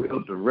you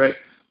will direct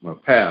my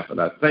path. And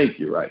I thank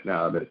you right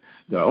now that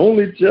the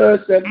only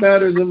judge that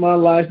matters in my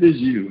life is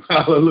you.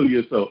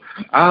 Hallelujah. So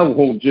I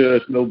won't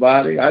judge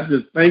nobody. I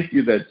just thank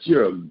you that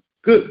you're a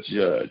good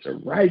judge, a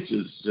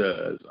righteous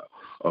judge,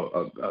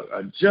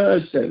 a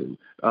judge that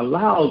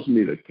allows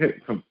me to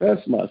confess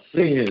my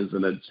sins,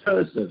 and a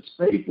judge that's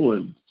faithful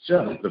and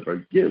just to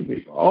forgive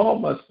me for all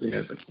my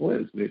sins and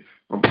cleanse me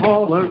from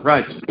all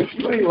unrighteousness.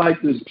 You ain't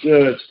like this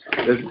judge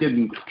that's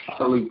getting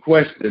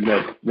questioned,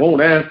 that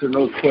won't answer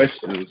no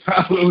questions,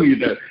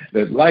 hallelujah,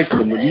 that likes to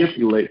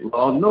manipulate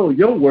law. No,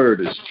 your word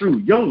is true.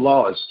 Your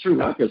law is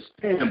true. I can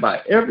stand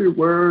by every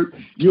word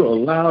you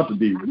allow to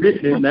be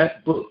written in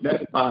that book,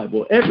 that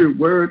Bible, every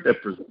word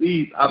that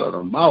proceeds out of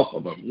the mouth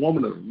of a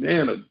woman or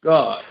man of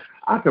God.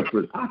 I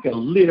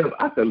can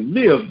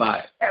live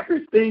by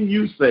everything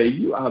you say.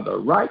 You are the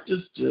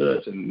righteous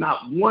judge, and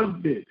not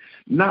one bit,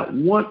 not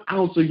 1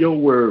 ounce of your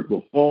word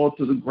will fall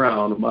to the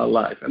ground of my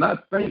life. And I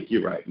thank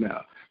you right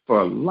now for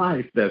a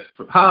life that's,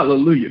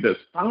 hallelujah, that's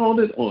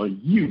founded on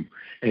you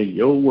and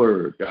your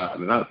word,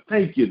 God. And I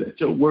thank you that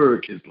your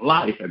word is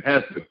life and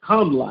has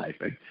become life.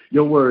 And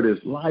your word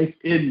is life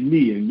in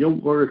me, and your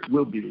word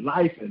will be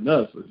life in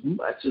us. As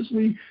much as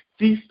we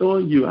feast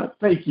on you, I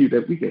thank you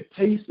that we can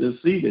taste and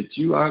see that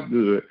you are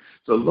good.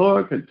 So,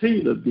 Lord,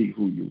 continue to be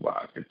who you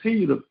are.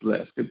 Continue to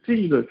bless.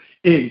 Continue to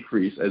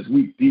increase as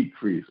we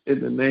decrease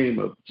in the name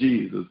of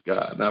Jesus,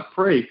 God. And I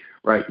pray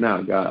right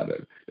now, God,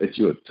 that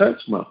you'll touch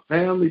my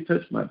family,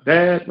 touch my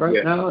dad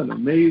right now in an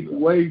amazing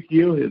way,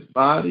 heal his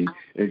body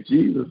in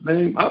Jesus'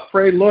 name. I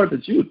pray, Lord,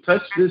 that you'll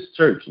touch this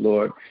church,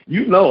 Lord.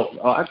 You know,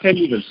 I can't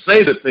even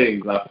say the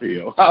things I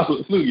feel,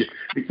 hallelujah,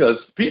 because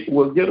people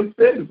will get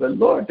offended. But,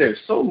 Lord, there's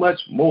so much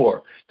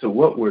more to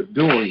what we're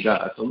doing,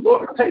 God. So,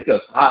 Lord, take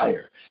us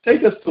higher.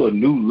 Take us to a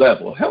new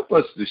level. Help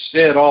us to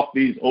shed off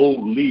these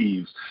old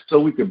leaves so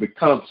we can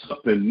become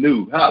something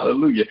new.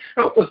 Hallelujah.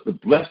 Help us to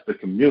bless the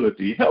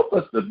community. Help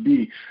us to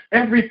be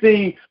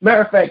everything.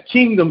 Matter of fact,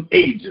 kingdom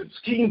agents,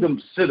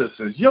 kingdom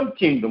citizens. Your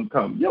kingdom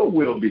come. Your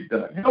will be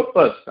done. Help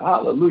us,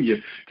 hallelujah,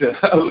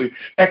 to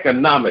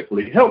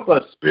economically. Help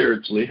us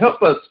spiritually.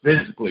 Help us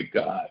physically,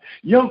 God.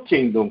 Your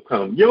kingdom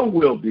come. Your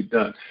will be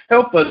done.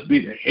 Help us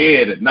be the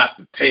head and not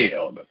the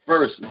tail, the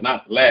first and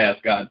not the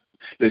last, God.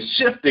 The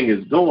shifting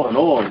is going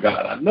on,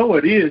 God. I know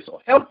it is,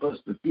 so help us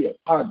to be a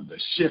part of the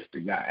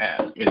shifting, I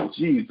ask, in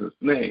Jesus'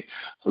 name.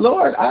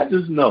 Lord, I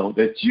just know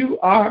that you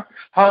are,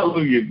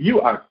 hallelujah, you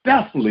are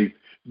definitely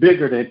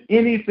bigger than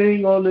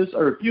anything on this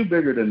earth. You're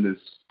bigger than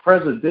this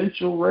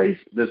presidential race,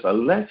 this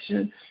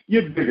election.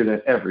 You're bigger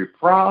than every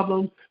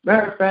problem.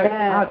 Matter of fact,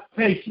 I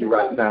thank you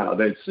right now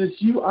that since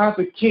you are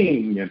the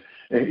king,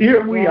 and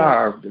here we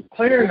are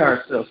declaring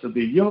ourselves to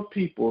be your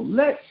people.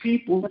 Let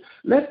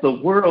the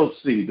world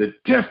see the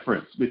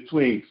difference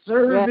between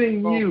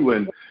serving you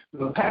and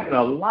having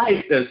a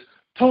life that's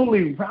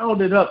totally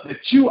rounded up, that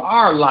you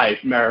are life,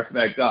 matter of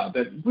fact, God.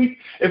 That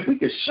if we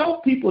could show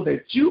people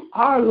that you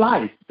are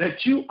life,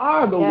 that you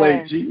are the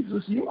way,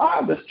 Jesus, you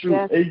are the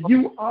truth, and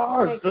you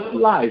are the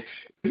life.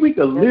 If we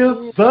could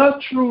live the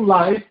true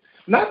life,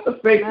 not the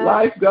fake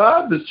life,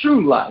 God, the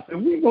true life.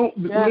 And we won't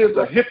live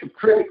a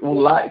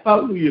hypocritical life,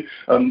 hallelujah,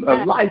 a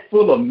life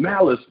full of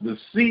malice,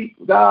 deceit,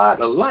 God,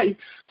 a life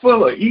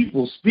full of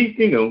evil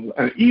speaking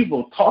and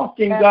evil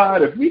talking,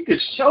 God. If we could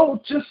show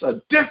just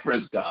a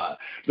difference, God,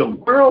 the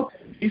world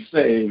can be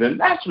saved. And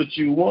that's what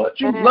you want.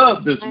 You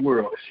love this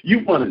world.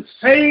 You want it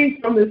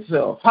saved from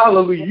itself.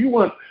 Hallelujah. You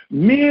want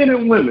men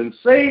and women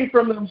saved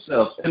from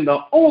themselves. And the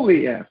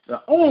only answer,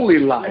 the only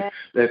life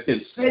that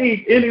can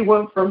save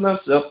anyone from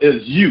themselves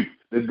is you.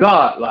 the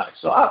God life.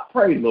 So I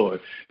pray, Lord,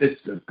 that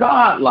the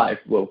God life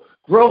will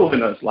grow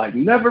in us like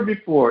never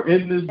before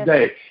in this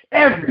day.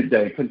 Every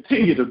day,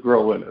 continue to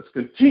grow in us.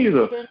 Continue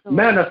to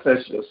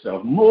manifest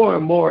yourself more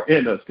and more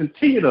in us.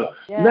 Continue to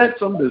let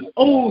some of this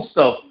old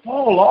stuff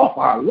fall off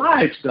our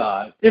lives,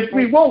 God. If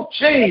we won't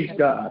change,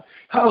 God,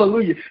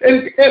 hallelujah.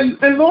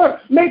 And Lord,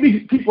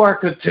 maybe people are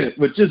content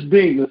with just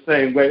being the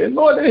same way. And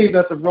Lord, there ain't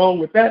nothing wrong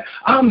with that.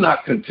 I'm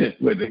not content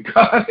with it,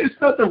 God. There's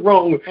nothing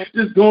wrong with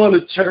just going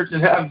to church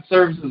and having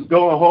services,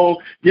 going home,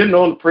 getting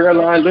on the prayer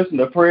line, listening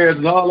to prayers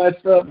and all that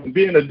stuff, and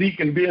being a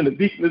deacon, being a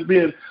deaconess,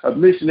 being a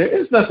missionary.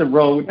 There's nothing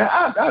wrong with that.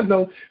 I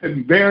know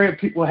burying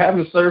people,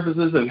 having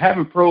services and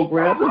having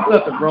programs. There's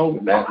nothing wrong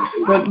with that.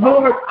 But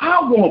Lord,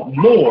 I want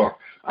more.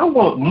 I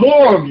want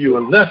more of you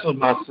and less of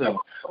myself.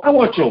 I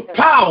want your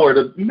power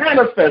to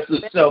manifest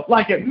itself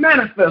like it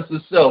manifests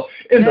itself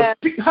in the,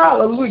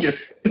 hallelujah,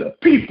 in the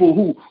people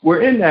who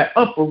were in that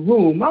upper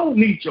room. I don't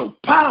need your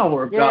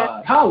power,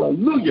 God.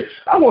 Hallelujah.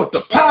 I want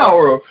the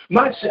power of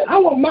I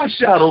want my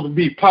shadow to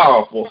be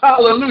powerful.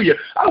 Hallelujah.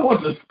 I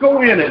want to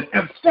go in and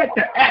set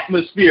the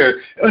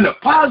atmosphere in a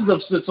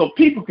positive sense so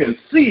people can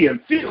see and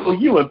feel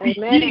you and be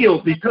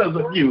healed because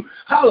of you.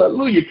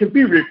 Hallelujah. Can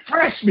be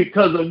refreshed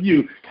because of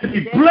you. Can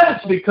be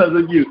blessed because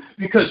of you.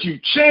 Because you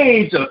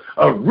changed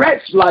a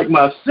wretch like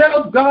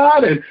myself,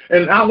 God,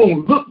 and I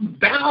won't look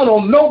down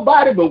on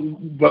nobody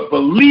but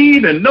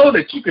believe and know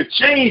that you could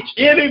change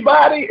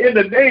anybody in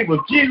the name of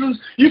Jesus.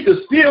 You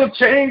could still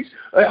change,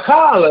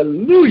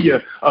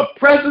 hallelujah, a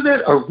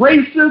president, a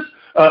racist,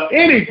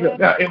 anything.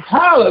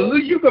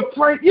 Hallelujah, you could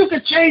pray, you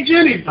could change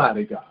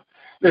anybody, God.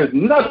 There's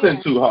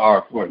nothing too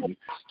hard for you.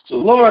 So,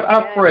 Lord,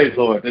 I pray,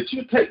 Lord, that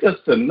you take us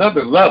to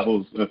another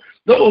levels,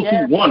 those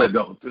who want to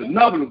go to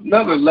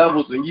another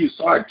levels in you.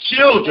 So our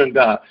children,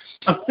 God,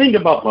 I'm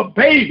thinking about my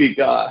baby,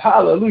 God,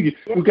 hallelujah.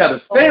 We got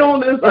to stay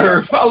on this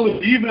earth,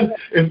 hallelujah. Even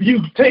if you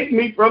take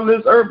me from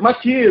this earth, my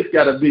kids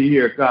got to be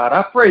here, God.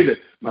 I pray that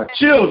my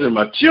children,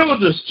 my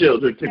children's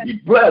children can be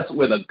blessed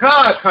with a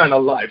God kind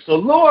of life. So,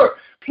 Lord,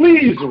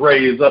 please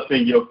raise up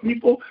in your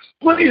people.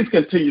 Please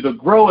continue to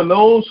grow in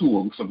those who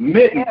will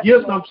submit and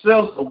give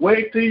themselves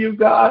away to you,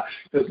 God.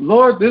 Because,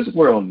 Lord, this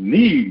world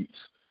needs,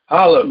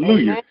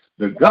 hallelujah,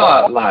 the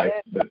God life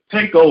to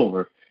take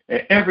over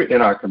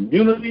in our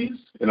communities,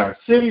 in our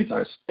cities,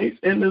 our states,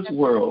 in this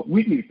world.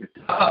 We need the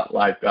God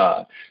life,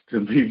 God,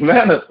 to be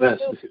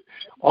manifested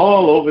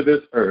all over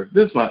this earth.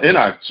 In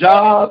our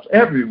jobs,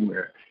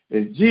 everywhere.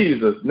 In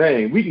Jesus'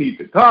 name, we need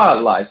the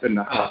God life in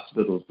the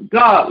hospitals, the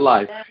God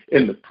life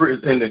in the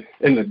prison,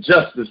 in the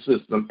justice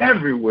system,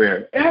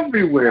 everywhere,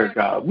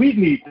 God. We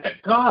need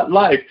that God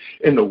life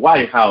in the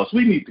White House.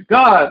 We need the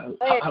God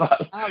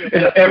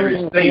in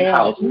every state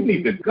house. We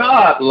need the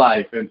God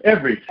life in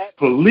every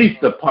police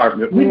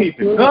department. We need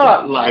the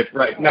God life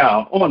right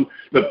now on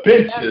the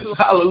benches,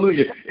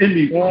 hallelujah, in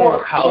these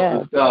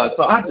courthouses, God.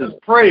 So I just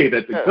pray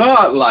that the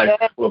God life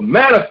will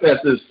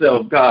manifest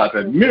itself, God,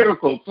 that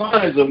miracles,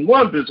 signs, and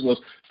wonders will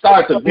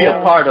start to be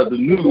a part of the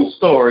news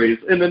stories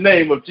in the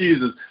name of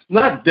Jesus.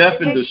 Not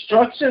death and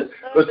destruction,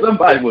 but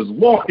somebody was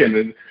walking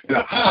in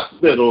a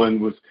hospital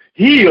and was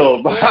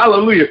healed,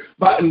 hallelujah,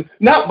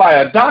 not by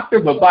a doctor,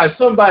 but by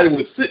somebody who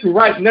was sitting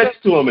right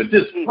next to him and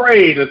just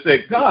prayed and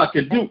said, God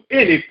can do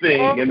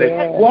anything, and they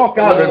walk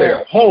out of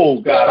there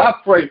whole, God. I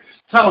pray,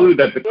 hallelujah,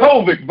 that the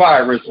COVID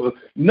virus will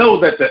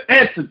know that the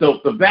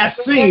antidote, the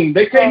vaccine,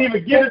 they can't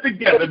even get it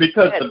together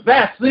because the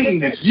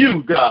vaccine is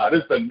you, God.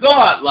 It's the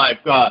God life,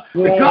 God.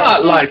 The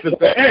God life is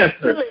the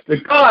answer. The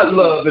God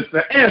love is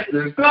the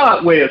answer. The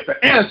God way is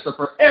the answer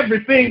for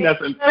everything that's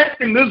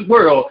infecting this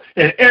world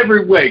in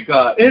every way,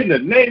 God, in the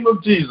name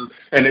of Jesus.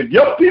 And if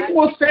your people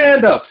will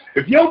stand up,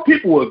 if your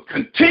people will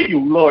continue,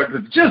 Lord,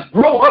 to just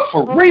grow up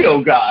for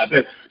real, God,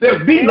 that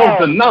there'll be no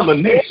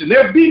denomination,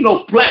 there'll be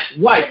no black,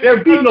 white,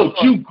 there'll be no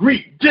Jew,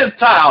 Greek,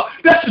 Gentile.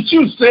 That's what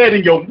you said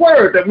in your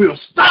word, that we'll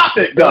stop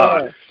it,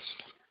 God.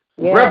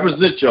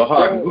 Represent your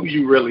heart and who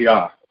you really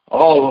are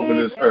all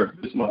over this earth.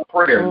 This is my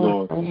prayer,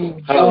 Lord.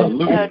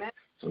 Hallelujah.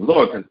 So,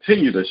 Lord,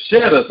 continue to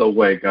shed us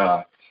away,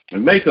 God,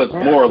 and make us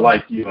more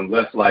like you and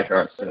less like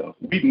ourselves.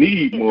 We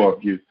need more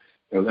of you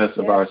and less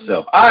of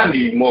ourselves. I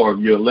need more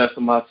of you and less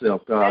of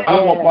myself, God. I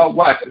want my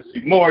wife to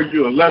see more of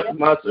you and less of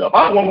myself.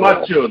 I want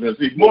my children to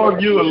see more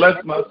of you and less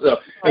of myself.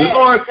 And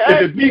Lord,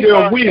 if it be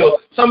their will,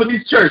 some of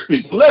these church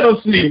people, let them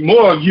see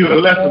more of you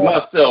and less of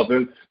myself.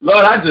 And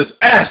Lord, I just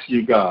ask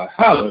you, God,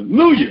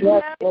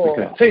 hallelujah, to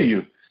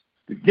continue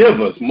to give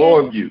us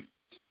more of you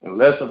and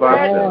less of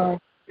ourselves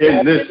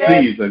in this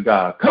season,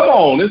 God. Come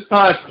on, it's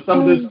time for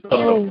some of this stuff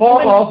to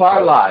fall off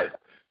our lives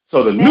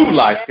so the new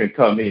life can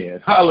come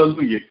in.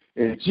 Hallelujah.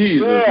 In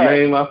Jesus'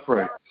 name I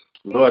pray.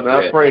 Lord, and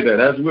I pray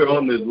that as we're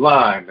on this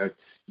line, that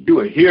you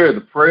will hear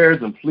the prayers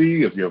and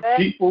plea of your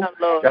people.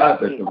 God,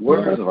 that the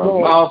words of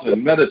our mouth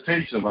and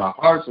meditation of our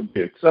hearts will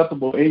be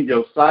acceptable in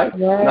your sight,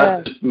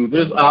 not just through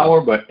this hour,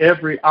 but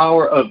every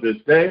hour of this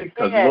day,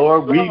 because,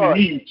 Lord, we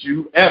need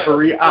you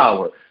every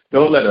hour.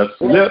 Don't let us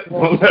slip.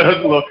 Don't let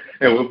us look.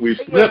 And if we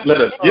slip, let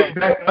us get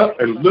back up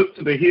and look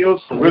to the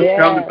hills from which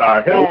comes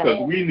our help, because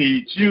we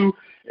need you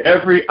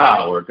every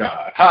hour,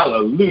 God.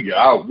 Hallelujah.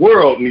 Our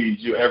world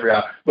needs you every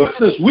hour. But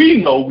since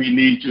we know we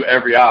need you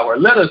every hour,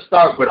 let us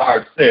start with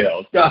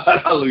ourselves.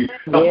 God, hallelujah.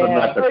 Help us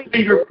not to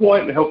finger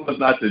point and help us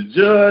not to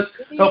judge.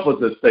 Help us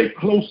to stay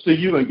close to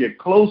you and get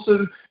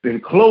closer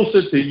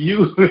to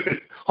you.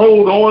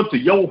 Hold on to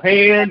your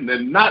hand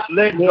and not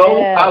let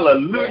go.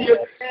 Hallelujah.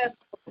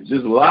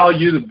 Just allow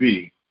you to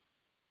be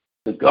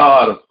the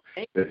God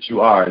that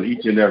you are in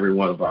each and every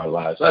one of our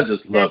lives. I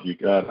just love you,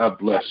 God. I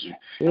bless you.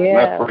 And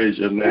I praise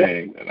your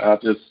name. And I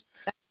just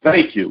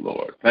thank you,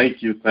 Lord.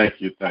 Thank you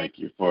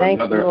for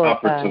another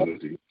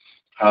opportunity.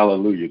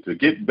 Hallelujah. To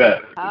get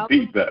better, to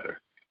be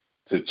better,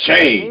 to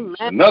change.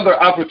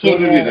 Another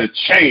opportunity to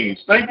change.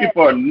 Thank you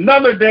for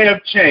another day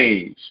of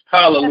change.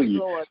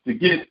 Hallelujah. To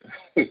get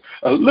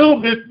a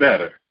little bit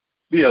better,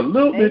 be a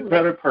little bit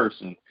better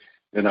person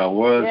than I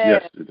was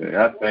yesterday.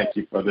 I thank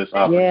you for this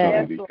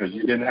opportunity because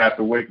you didn't have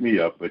to wake me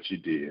up, but you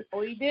did.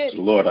 Oh, you did.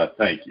 So, Lord, I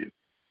thank you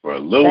for a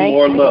little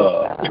more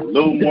love, a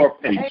little more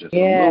patience, a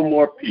little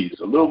more peace,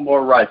 a little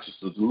more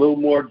righteousness, a little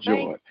more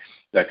joy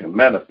that can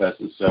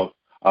manifest itself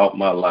out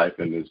my life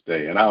in this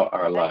day and out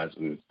our lives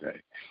in this day.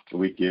 So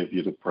we give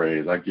you the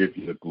praise. I give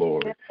you the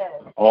glory.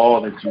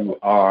 All that you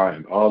are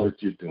and all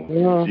that you're doing.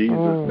 In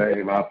Jesus'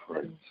 name I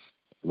pray.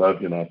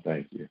 Love you and I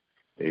thank you.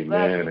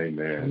 Amen,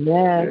 amen,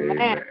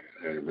 amen.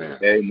 Amen.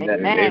 Amen.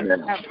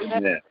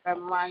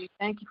 Amen.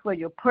 Thank you for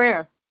your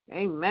prayer.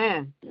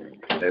 Amen.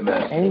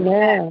 Amen.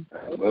 Amen.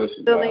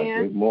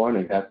 Good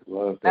morning. Happy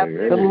Love Day.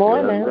 Good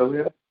morning.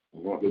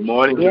 Good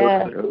morning.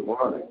 Yeah. Good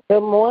morning.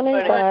 Good morning,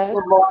 guys.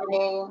 Good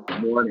morning.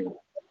 Good morning.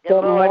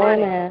 Good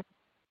morning.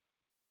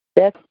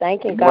 Just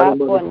thanking God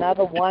for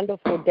another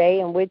wonderful day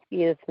in which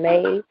He has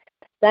made.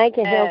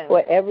 Thanking Him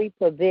for every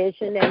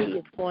provision that He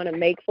is going to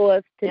make for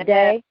us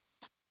today.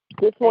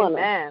 Just want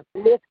to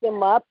lift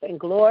Him up and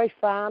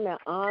glorify Him and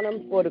honor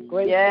Him for the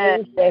great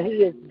things that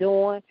He is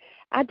doing.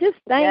 I just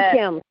thank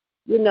Him,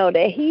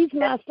 that He's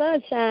my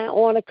sunshine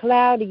on a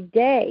cloudy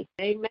day.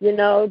 Amen.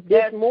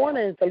 This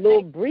morning it's a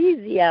little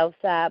breezy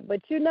outside,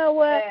 but you know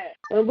what?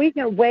 When we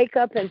can wake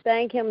up and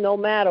thank Him no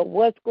matter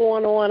what's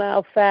going on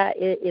outside,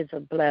 it is a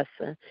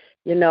blessing.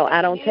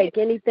 I don't take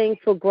anything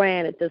for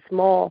granted.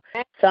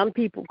 Some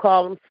people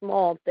call them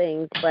small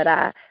things, but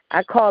I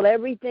call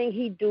everything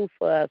He do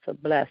for us a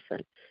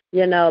blessing.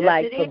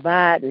 Like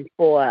providing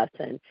for us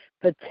and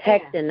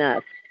protecting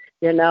us,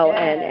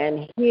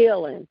 and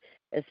healing,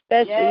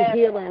 especially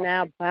healing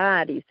our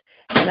bodies.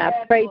 And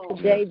I pray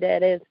today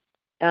that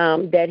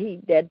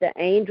the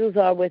angels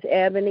are with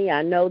Ebony.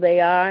 I know they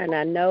are, and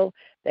I know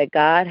that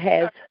God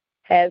has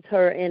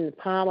her in the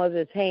palm of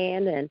His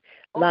hand. And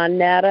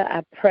Lonetta,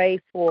 I pray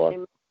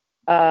for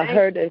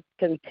her to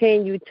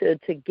continue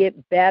to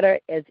get better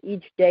as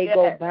each day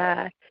go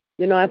by.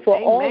 And for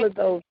all of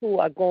those who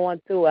are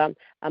going through, I'm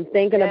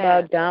thinking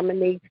about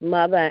Dominique's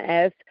mother and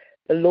ask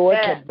the Lord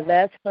to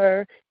bless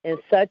her in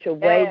such a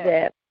way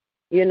that,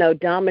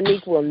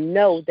 Dominique will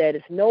know that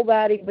it's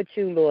nobody but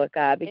you, Lord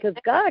God, because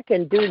God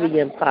can do the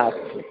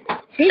impossible.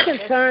 He can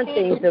turn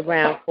things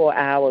around for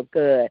our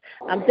good.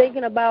 I'm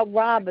thinking about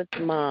Robert's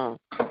mom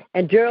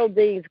and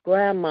Geraldine's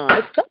grandma.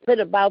 It's something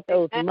about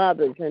those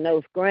mothers and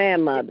those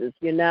grandmothers,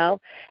 and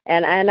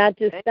I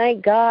just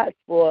thank God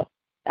for,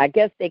 I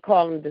guess they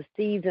call them the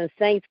seasoned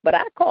saints, but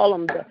I call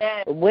them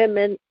the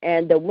women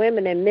and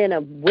men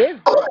of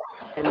wisdom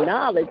and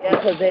knowledge,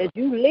 because as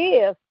you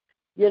live,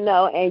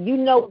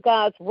 and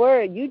God's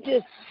word, you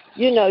just,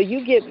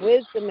 you get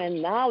wisdom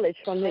and knowledge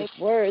from His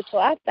word. So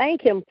I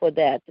thank Him for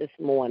that this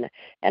morning.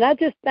 And I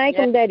just thank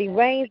Him that He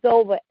reigns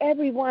over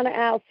every one of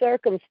our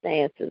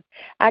circumstances.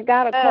 I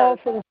got a call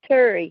from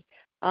Terry,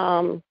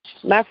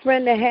 my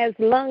friend that has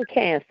lung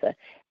cancer.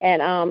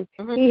 And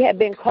he had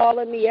been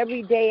calling me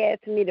every day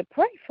asking me to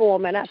pray for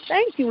him. And I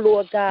thank you,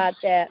 Lord God,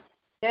 that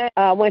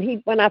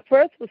when I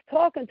first was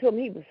talking to him,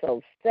 he was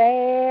so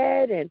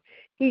sad, and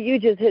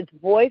his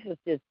voice was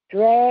just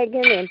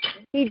dragging, and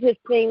he just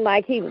seemed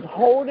like he was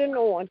holding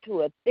on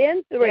to a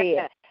thin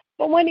thread.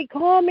 But when he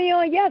called me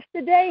on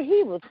yesterday,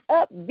 he was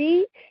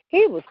upbeat.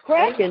 He was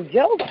cracking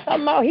jokes,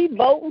 talking about he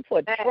voting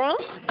for Trump,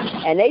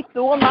 and they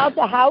threw him out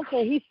the house,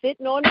 and he's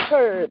sitting on the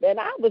curb. And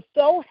I was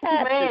so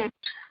happy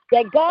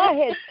that God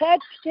had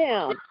touched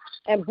him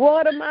and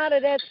brought him out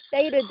of that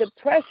state of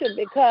depression,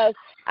 because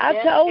I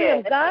told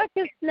him God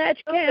can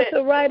snatch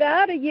cancer right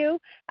out of you.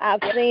 I've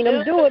seen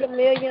Him do it a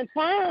million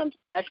times.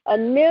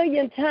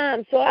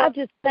 So I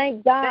just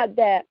thank God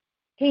that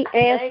He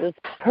answers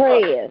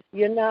prayers,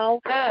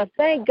 I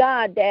thank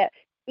God that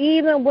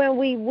even when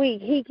we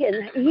weak,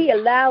 He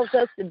allows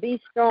us to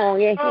be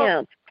strong in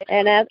Him.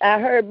 And as I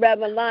heard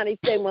Reverend Lonnie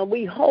say, when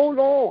we hold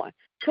on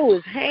to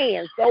His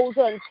hands, those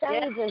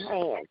unchanging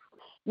hands,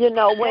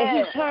 when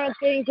He turns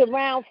things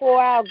around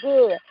for our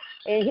good.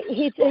 And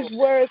His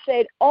word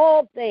said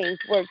all things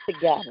work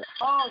together.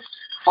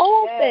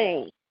 All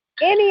things.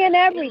 Any and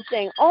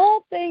everything.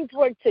 All things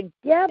work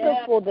together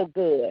for the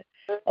good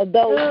of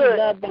those who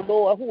love the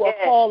Lord, who are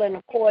calling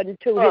according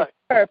to His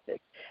purpose.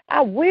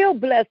 I will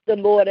bless the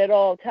Lord at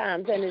all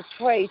times, and his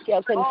praise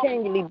shall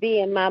continually be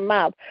in my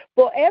mouth.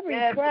 For every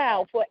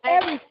trial, for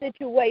every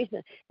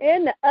situation,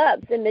 in the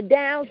ups and the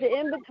downs and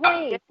in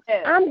between,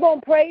 I'm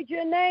going to praise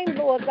your name,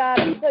 Lord God,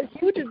 because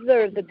you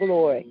deserve the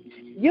glory.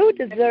 You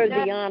deserve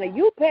the honor.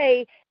 You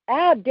pay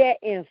our debt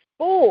in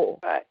full.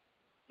 Right.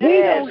 We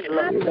don't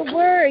have to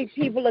worry,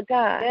 people of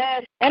God.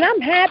 And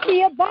I'm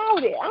happy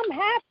about it. I'm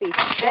happy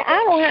that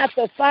I don't have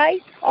to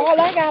fight.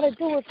 All I got to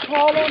do is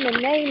call on the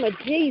name of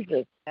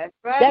Jesus. That's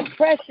right. That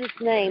precious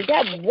name,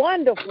 that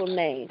wonderful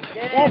name,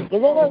 that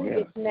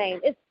glorious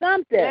name. It's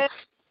something.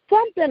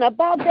 Something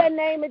about that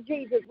name of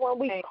Jesus. When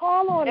we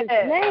call on his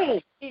name,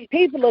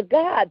 people of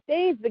God,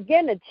 things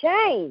begin to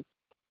change.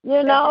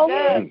 You know,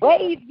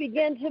 waves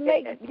begin to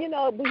make, he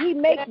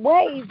makes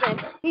waves, and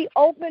he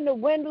opened the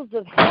windows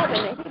of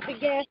heaven, and he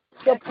began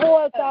to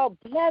pour us out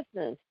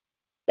blessings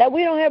that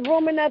we don't have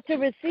room enough to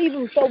receive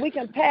them, so we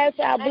can pass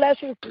our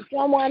blessings to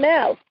someone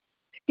else.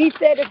 He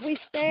said if we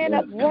stand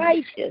up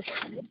righteous,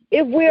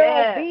 if we're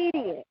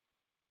obedient,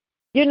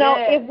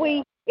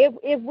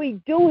 if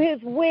we do his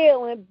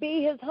will and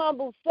be his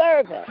humble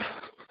servant,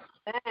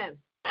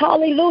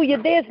 hallelujah,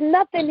 there's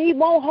nothing he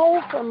won't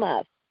hold from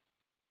us.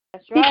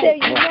 That's right. He said,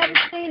 you've never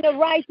seen the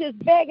righteous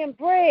begging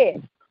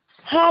bread.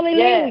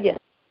 Hallelujah.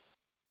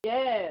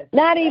 Yes.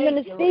 Not even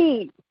a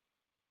seed.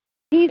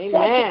 He's such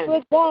a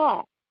good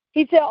God.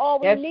 He said, all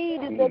we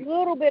need is a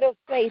little bit of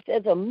faith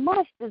as a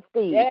mustard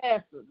seed.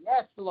 Yes,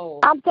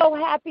 Lord. I'm so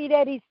happy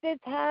that he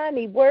sits high and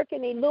he works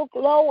and he looks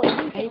low,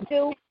 and he's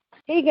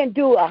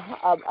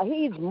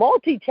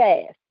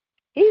multitask.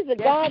 He's a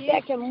God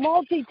that can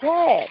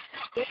multitask.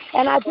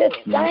 And I just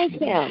thank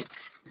him.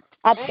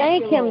 I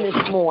thank him this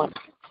morning.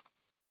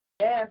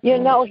 He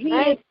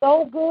is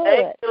so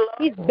good.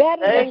 He's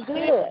better than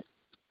good.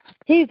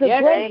 He's a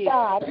great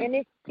God,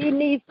 and he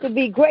needs to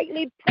be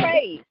greatly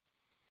praised.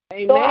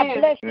 Amen. So I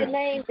bless your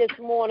name this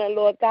morning,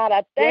 Lord God.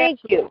 I thank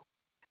you.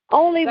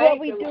 Only what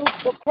we do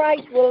for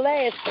Christ will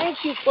last.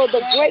 Thank you for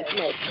the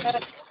greatness.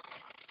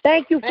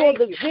 Thank you for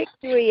the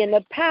victory and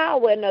the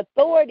power and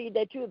authority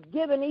that you have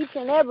given each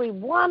and every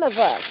one of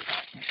us.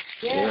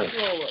 Yes,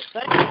 Lord.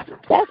 Thank you.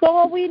 That's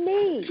all we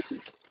need.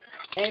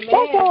 Amen.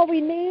 That's all we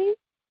need.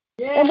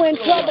 Yes, and when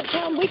Lord. trouble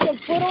comes, we can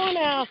put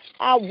on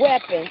our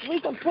weapons. We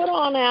can put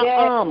on our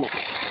armor.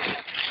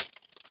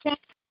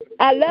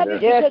 I love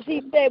it because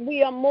he said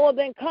we are more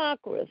than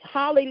conquerors.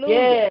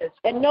 Hallelujah. Yes.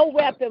 And no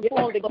weapon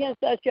formed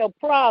against us shall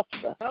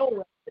prosper.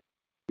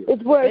 His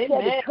word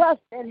said to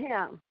trust in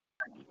him.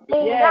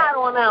 Lean not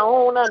on our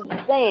own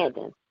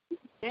understanding.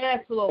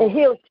 Yes, Lord. And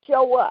he'll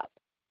show up.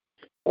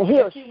 And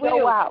he'll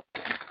show out.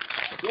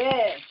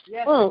 Yes.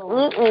 Yes,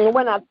 Lord.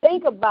 When I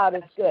think about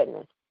his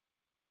goodness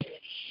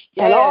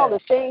and all the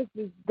things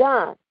he's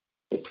done,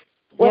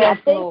 when I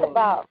think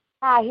about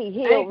how he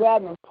healed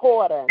Reverend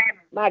Porter,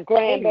 my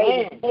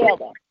grandbaby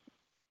Taylor,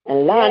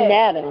 and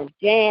Lynetta and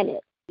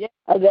Janet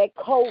of that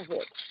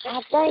COVID,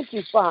 I thank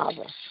you,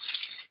 Father.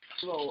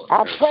 Lord.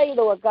 I pray,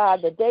 Lord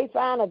God, that they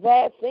find a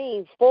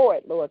vaccine for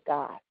it, Lord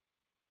God,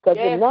 because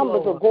the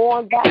numbers are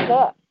going back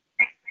up.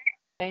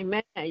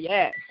 Amen.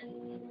 Yes.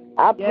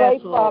 I pray,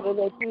 Father,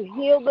 that you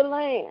heal the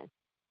land.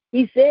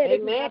 He said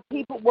if my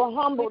people will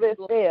humble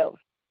themselves,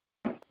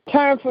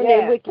 turn from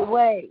their wicked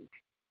ways,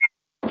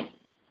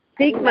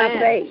 seek my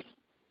face,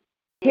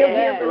 he'll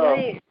heal the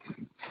land.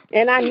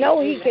 And I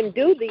know he can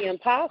do the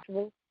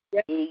impossible.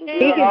 He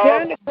can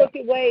turn the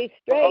crooked ways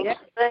straight.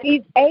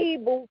 He's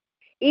able.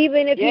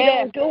 Even if he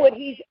don't do it,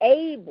 he's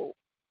able.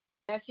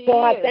 So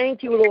I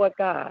thank you, Lord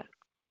God.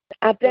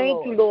 I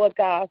thank you, Lord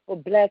God, for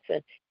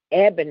blessing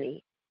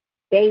Ebony,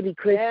 baby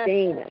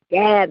Christina,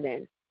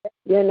 Gavin,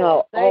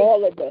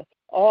 all of the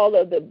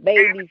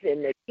babies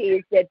and the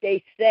kids that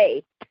they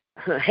say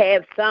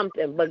have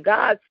something, but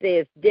God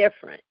says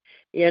different,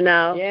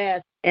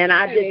 Yes. And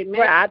I just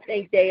pray, I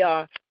think they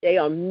are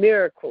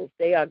miracles.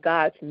 They are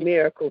God's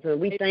miracles. And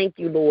we thank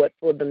you, Lord,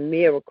 for the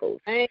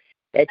miracles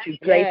that you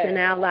place in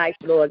our life,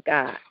 Lord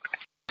God.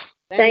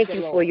 Thank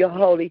you for your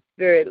Holy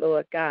Spirit,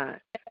 Lord God.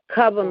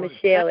 Cover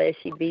Michelle as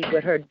she be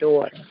with her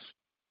daughter.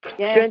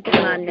 Strengthen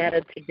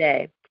Lynetta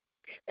today.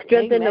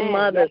 Strengthen the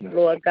mothers,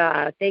 Lord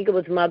God. I think it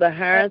was Mother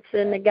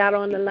Harrison that got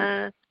on the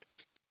line.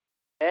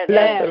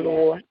 Bless her,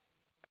 Lord.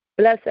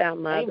 Bless our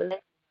mothers.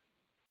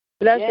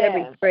 Bless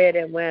every prayer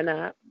that went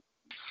up.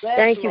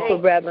 Thank you for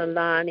Reverend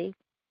Lonnie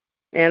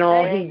and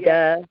all he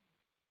does.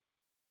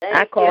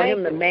 I call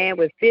him the man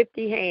with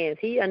 50 hands.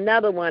 He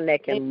another one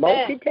that can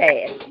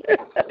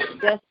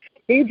multitask.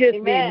 He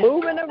just be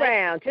moving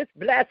around, just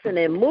blessing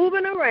and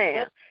moving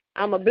around.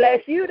 I'm going to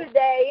bless you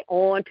today,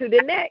 on to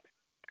the next.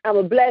 I'm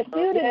going to bless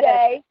you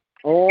today,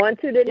 on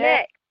to the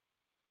next.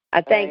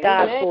 I thank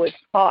God for his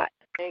heart.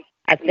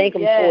 I thank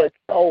him for his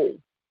soul.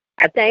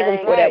 I thank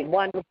him for that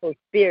wonderful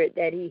spirit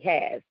that he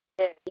has.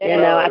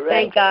 I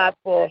thank God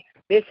for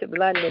Bishop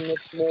London this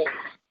morning.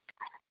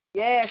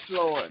 Yes,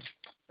 Lord.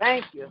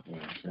 Thank you.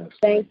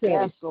 Thank him.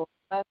 Yes, Lord.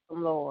 Bless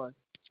him, Lord.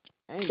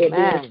 Amen. He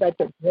is such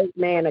a great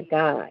man of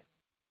God.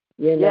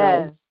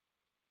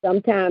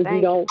 Sometimes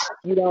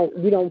you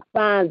don't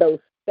find those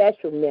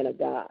special men of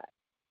God,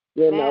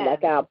 you know,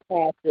 like our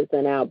pastors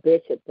and our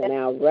bishops and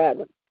our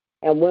reverends.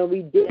 And when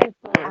we didn't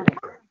find them,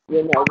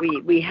 you know,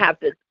 we have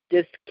to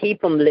just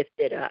keep them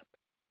lifted up.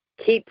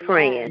 Keep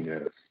praying.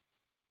 Yes.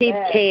 Keep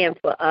caring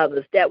for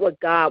others. That's what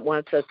God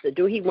wants us to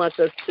do. He wants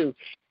us to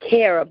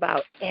care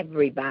about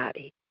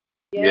everybody.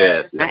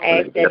 Yes. I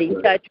ask that He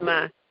touch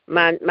my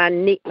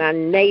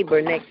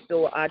neighbor next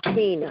door,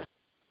 Artina.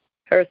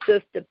 Her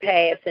sister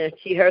passed, and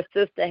her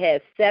sister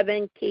has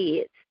 7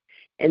 kids,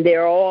 and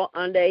they're all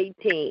under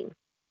 18.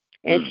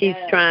 And she's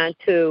trying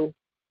to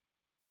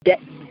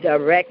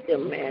direct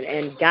them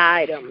and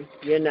guide them,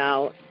 you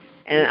know,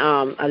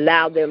 and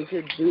allow them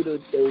to do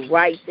the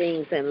right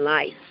things in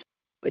life.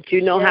 But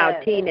you know how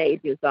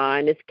teenagers are,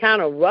 and it's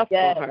kind of rough for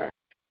her.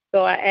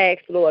 So I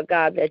ask, Lord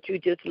God, that you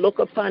just look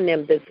upon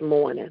them this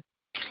morning.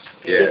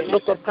 Just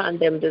look upon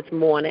them this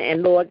morning.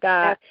 And, Lord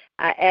God,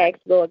 I ask,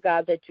 Lord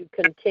God, that you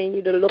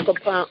continue to look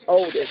upon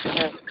Otis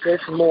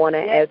this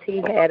morning as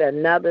he had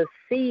another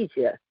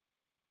seizure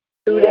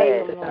 2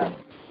 days ago.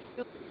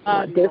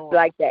 Just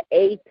like the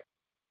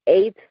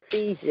eighth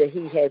seizure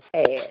he has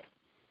had.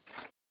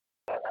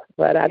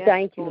 But I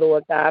thank you,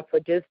 Lord God, for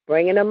just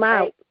bringing him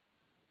out.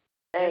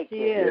 Thank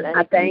you.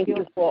 I thank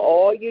you for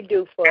all you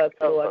do for us,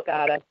 Lord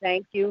God. I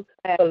thank you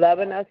for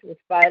loving us in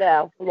spite of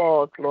our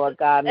flaws, Lord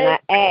God. And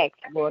I ask,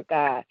 Lord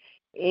God,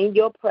 in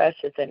your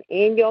precious and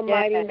in your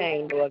mighty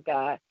name, Lord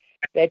God,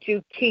 that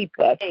you keep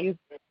us. You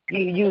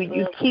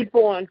keep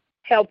on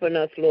helping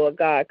us, Lord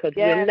God, because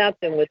we're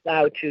nothing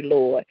without you,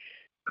 Lord.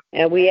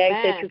 And we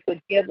ask that you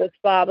forgive us,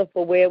 Father,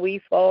 for where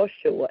we fall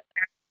short.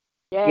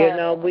 You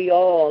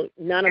know,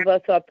 none of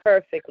us are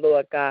perfect,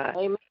 Lord God.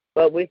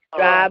 But we're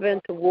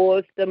striving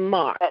towards the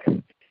mark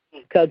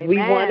because we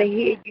want to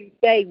hear you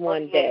say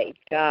one day,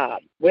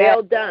 job,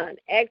 well done,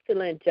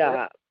 excellent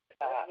job,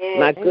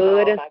 my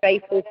good and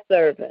faithful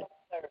servant.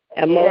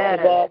 And most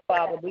of all,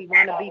 Father, we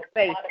want to be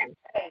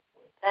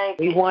faithful.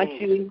 We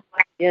want you,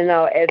 you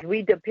know, as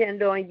we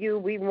depend on you,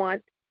 we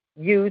want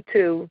you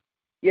to,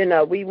 you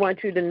know, we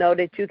want you to know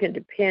that you can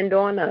depend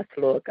on us,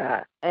 Lord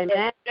God.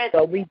 Amen.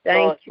 So we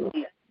thank you.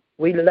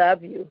 We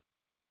love you.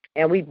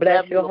 And we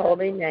bless your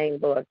holy name,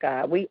 Lord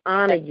God. We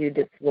honor you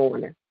this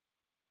morning.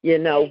 You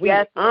know, we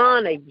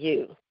honor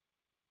you.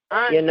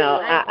 You know,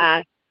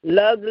 I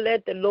love to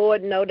let the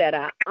Lord know that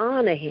I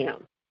honor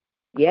him.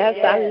 Yes,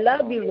 I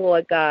love you,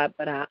 Lord God,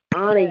 but I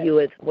honor you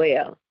as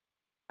well.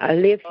 I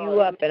lift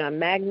you up and I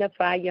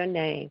magnify your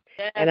name.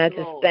 And I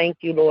just thank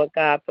you, Lord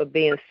God, for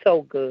being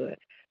so good.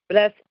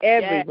 Bless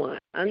everyone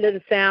under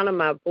the sound of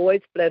my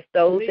voice. Bless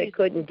those that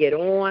couldn't get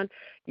on.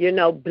 You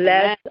know,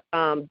 bless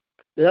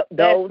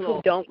those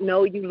who don't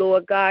know you,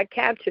 Lord God.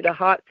 Capture the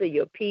hearts of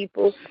your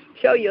people.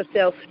 Show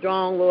yourself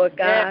strong, Lord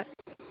God.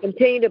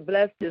 Continue to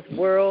bless this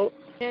world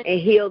and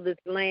heal this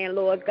land,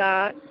 Lord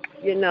God.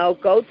 You know,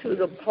 go to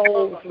the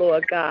polls,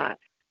 Lord God.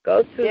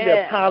 Go to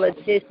the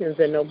politicians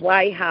in the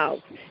White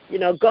House. You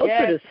know, go to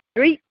the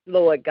streets,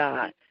 Lord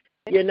God.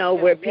 You know,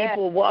 where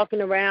people are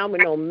walking around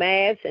with no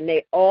masks and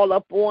they all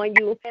up on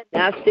you.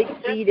 Now 6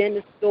 feet in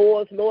the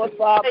stores, Lord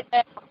Father.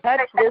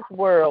 Touch this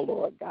world,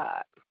 Lord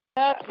God.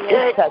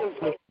 Just touch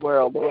this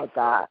world, Lord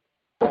God.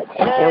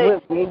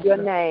 And we'll give your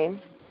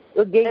name.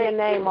 We'll give your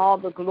name all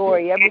the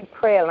glory. Every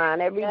prayer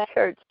line, every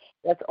church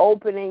that's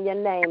open in your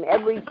name,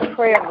 every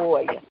prayer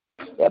warrior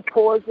that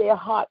pours their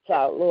hearts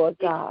out, Lord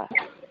God.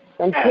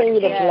 Continue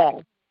to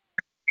bless.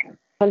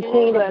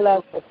 Continue to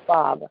bless us,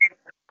 Father.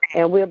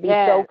 And we'll be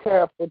so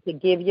careful to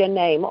give your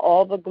name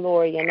all the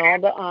glory and all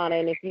the honor.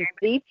 And if you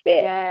see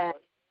fit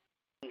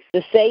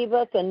to save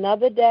us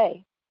another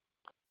day,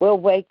 we'll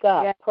wake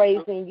up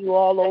praising you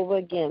all over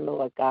again,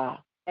 Lord God.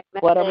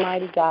 What a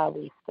mighty God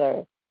we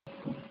serve.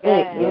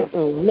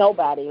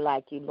 Nobody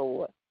like you,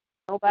 Lord.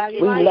 We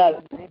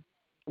love you.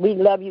 We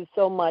love you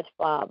so much,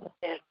 Father.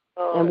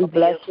 And we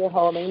bless your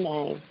holy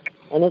name.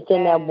 And it's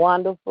in that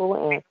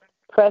wonderful and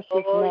precious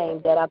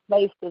name that I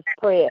place this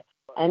prayer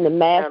in the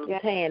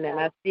Master's hand. And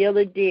I seal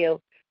the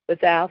deal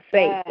with our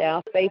faith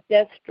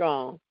that's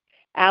strong,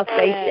 our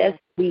faith that's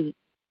deep,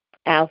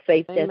 our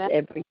faith that's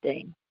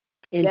everything.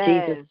 In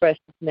Jesus'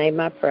 precious name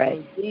I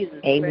pray.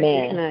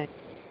 Amen.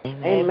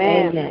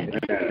 Amen.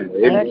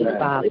 Thank you,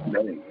 Father.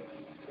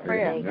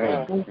 Thank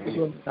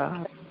you,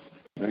 God.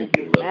 Thank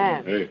you,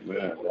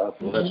 Amen. God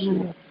bless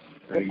you.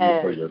 Thank you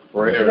for your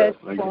prayer.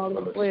 Thank you for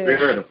the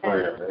spirit of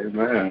prayer.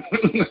 Amen.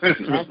 Thank you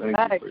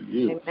for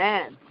you.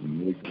 Amen.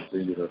 And we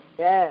continue to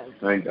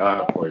thank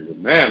God for you.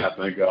 Man, I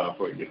thank God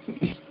for you.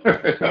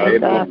 I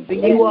love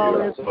you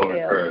all as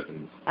well.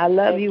 I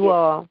love you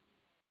all.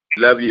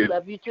 Love you.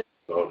 Love you too.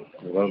 So,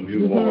 love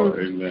you more.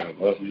 Amen.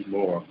 Love you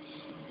more.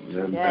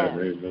 Amen.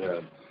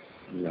 Amen.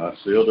 You know, I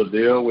seal the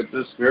deal with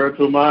this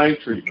spiritual mind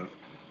treatment.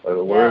 For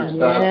the words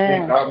that I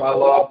speak are my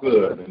law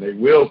good, and they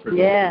will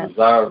produce the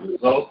desired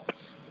results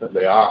that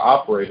they are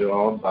operated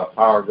on by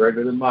power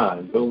greater than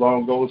mine. Good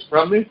long goes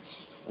from me,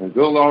 and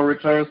good long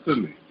returns to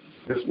me.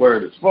 This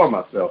word is for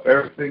myself.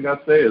 Everything I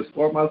say is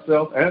for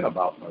myself and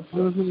about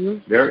myself.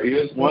 There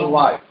is one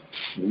life,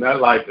 and that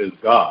life is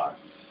God.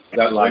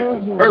 That life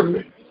is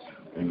perfect.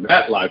 And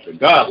that life, the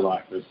God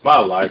life, is my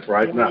life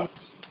right now.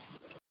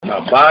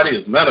 My body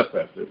is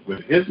manifested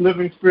with His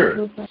living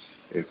spirit.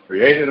 It's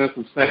created and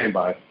sustained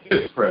by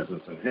His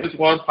presence and His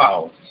one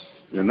power.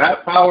 And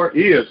that power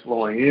is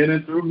flowing in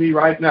and through me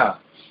right now,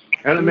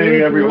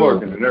 animating every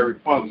organ and every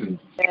function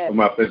of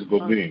my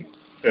physical being.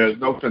 There's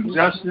no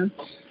congestion,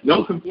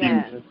 no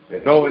confusion,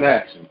 and no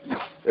inaction.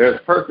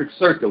 There's perfect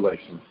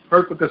circulation,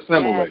 perfect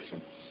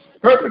assimilation,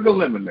 perfect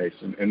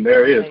elimination, and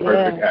there is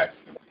perfect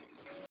action.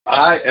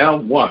 I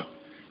am one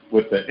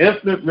with the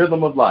infinite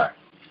rhythm of life,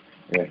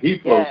 and He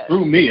flows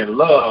through me in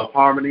love,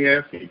 harmony,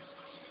 and peace.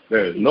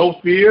 There is no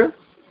fear,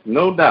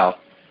 no doubt,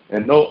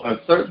 and no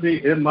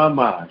uncertainty in my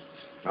mind.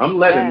 I'm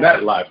letting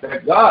that life,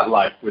 that God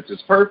life, which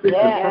is perfect,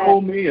 control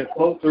me and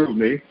flow through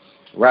me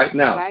right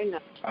now.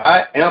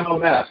 I am a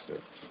master.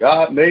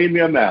 God made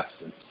me a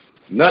master.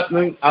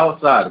 Nothing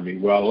outside of me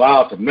will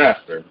allow to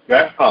master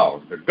that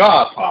power, the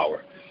God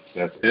power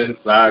that's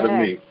inside of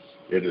me.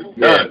 It is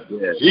done.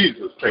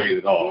 Jesus paid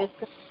it all.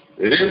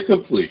 It is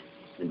complete.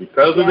 And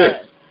because of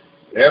this,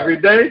 every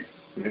day,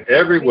 in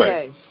every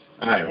way,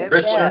 I am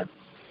richer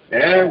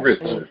and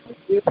richer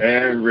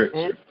and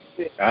richer.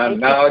 I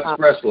now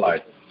express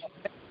life,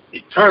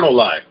 eternal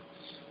life,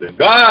 the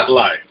God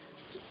life,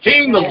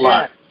 kingdom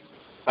life,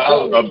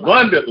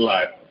 abundant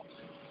life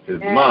is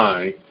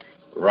mine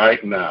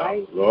right now.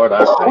 Lord,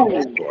 I thank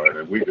you for it.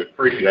 And we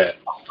decree that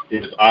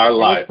it's our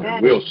life,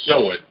 and we'll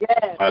show it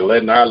by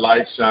letting our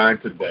light shine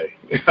today,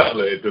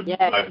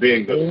 by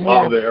being the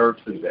salt of the earth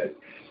today.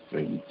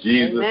 In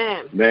Jesus'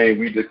 name,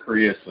 we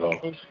decree it so.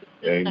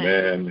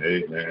 Amen.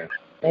 Amen.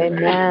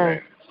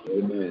 Amen.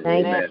 Amen.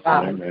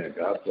 Amen.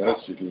 God bless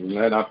you.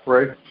 Man, I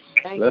pray.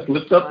 Let's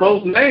lift up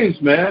those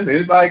names, man.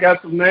 Anybody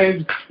got some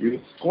names? You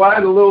was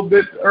quiet a little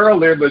bit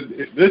earlier, but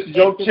this is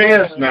your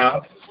chance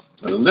now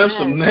to lift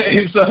some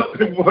names up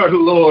before the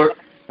Lord.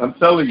 I'm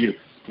telling you.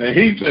 And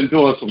He's been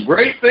doing some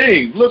great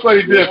things. Look what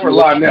He did for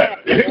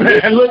Lynette.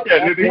 Man, look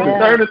at it. He's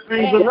turning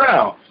things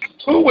around.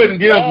 Who wouldn't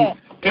give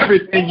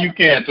everything you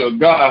can to a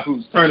God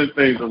who's turning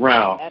things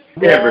around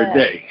every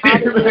day?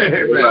 I'm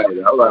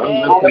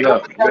lifting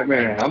up.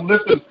 Amen. I'm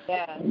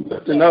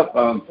lifting up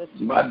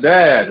my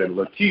dad and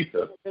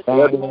Lakeitha.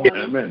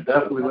 Amen.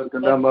 Definitely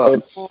lifting them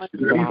up.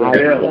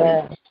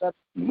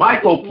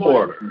 Michael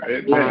Porter.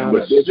 Amen.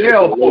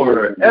 Michelle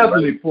Porter.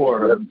 Ebony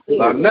Porter.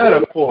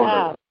 Lynetta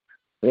Porter.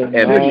 And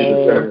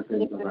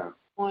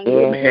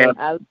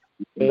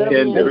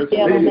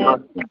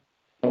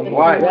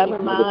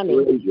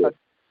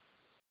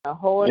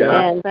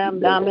Sam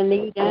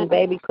Dominique and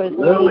baby Chris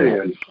First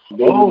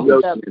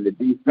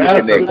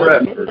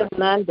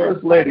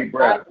Lady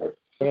Bradford,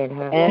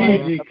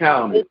 PG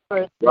County,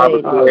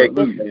 Robert Gregg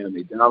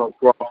family, Donald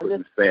Crawford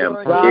and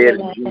family, Ed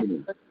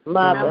Jr.,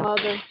 Mother,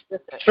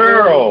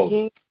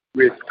 Cheryl,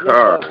 Chris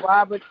Carr,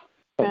 Robert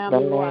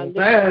family,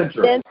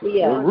 Sandra,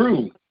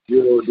 Ruth,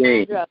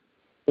 Geraldine,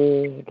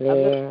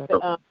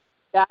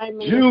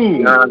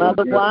 June,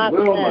 Mother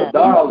Watson,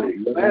 Dolly,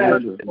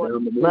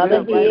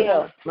 Mother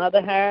Hill,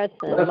 Mother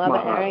Harrison, Mother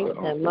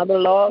Harrington, Mother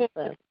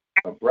Lawson,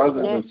 my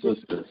brothers and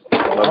sisters,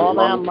 all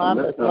our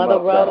mothers, Mother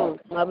Rose,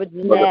 Mother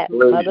Jeanette,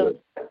 Mother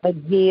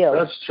McGill.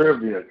 That's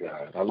trivia,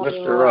 guys. I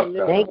lift her up,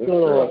 guys. Thank you,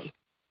 Lord.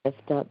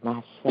 Lift up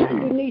my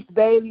son. Denise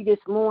Bailey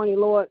this morning,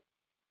 Lord.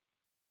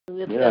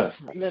 Lift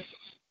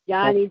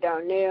Johnny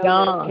Darnell,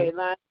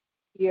 Kaylani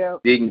here.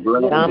 Deacon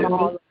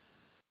Brown,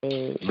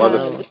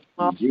 Mother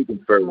Deacon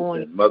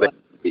Ferguson, Mother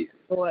Peace,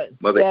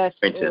 Mother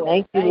Quentin,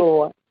 thank you,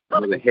 Lord.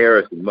 Mother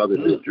Harrison, Mother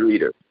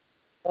Streeter.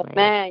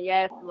 Man,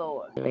 yes,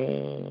 Lord.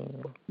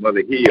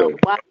 Mother Hill,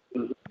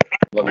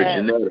 Mother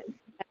Janetta,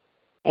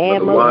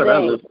 and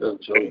Mother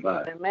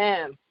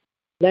Amen.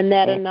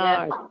 Lynetta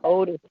Nars,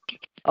 Otis.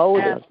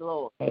 Yes,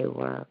 Lord.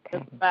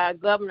 By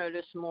Governor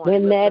this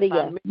morning.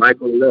 Lynnetta.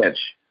 Michael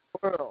Lesh.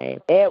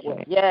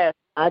 Edward. Yes.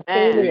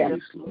 Artelia,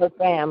 her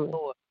family.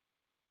 Lord.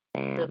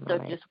 Lift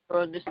up this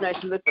world, this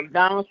nation. Lift up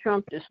Donald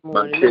Trump this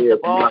morning. Lift up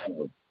all.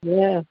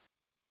 Yeah.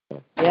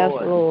 Yes,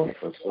 Lord.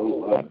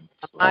 The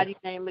mighty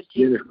name of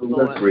Jesus,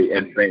 Lord.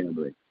 And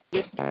family.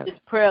 This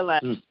prayer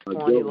line this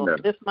morning,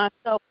 Lord. Lift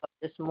myself up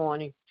this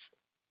morning.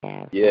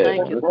 Yes.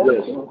 Thank you,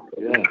 Lord.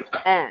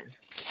 And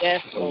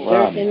yes,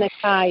 Lord. In the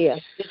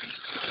Kaya.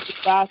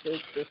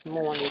 Doctors this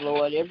morning,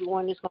 Lord.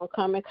 Everyone that's going to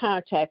come in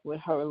contact with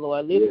her,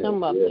 Lord. Lift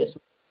them up this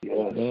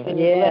morning.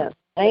 Yeah.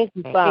 Thank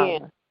you,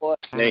 Father.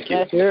 Thank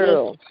you.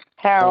 Girl,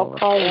 Carol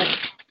Coleman,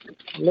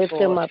 lift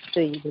him up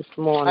to you this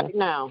morning. Right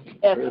now.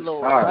 Yes,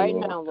 Lord. Right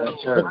now,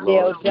 Lord.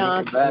 Dale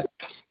Johnson.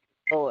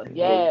 Lord,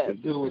 yes.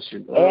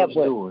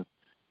 Edward.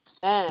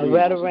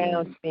 Right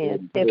around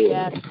Spin.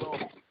 Yes,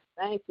 Lord.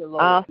 Thank you,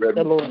 Lord.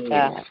 Oscar, Lord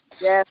God.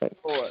 Yes,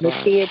 Lord.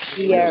 Nakia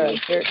Tierra,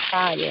 Kurt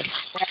Tyler.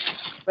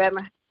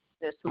 Reverend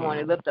this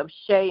morning. Lift up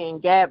Shay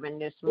and Gavin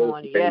this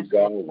morning. Yes,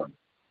 Lord.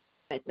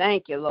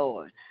 Thank you,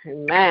 Lord.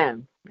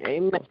 Amen.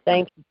 Amen.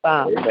 Thank you,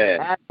 Father.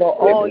 Amen. For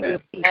all your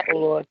people,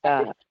 Lord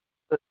God.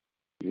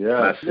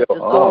 Yeah.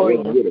 Glory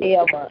and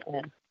Eva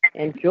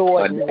and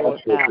Jordan,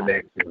 Lord God.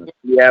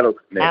 Seattle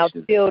Our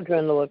connection.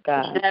 children, Lord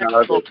God.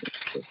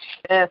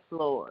 Yes,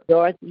 Lord.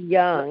 Dorothy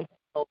Young,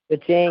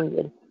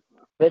 Virginia,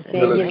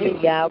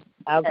 be our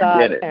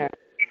godparent.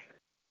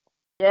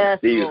 Yes,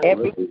 Lord.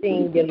 Every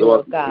senior,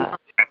 Lord God.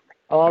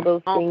 All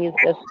those seniors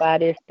just by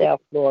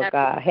themselves, Lord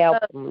God. Help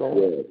them,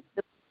 Lord.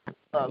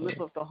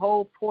 Lift up the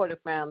whole Porter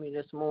family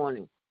this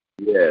morning.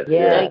 Yes.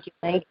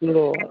 Thank you,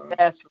 Lord.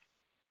 Yes.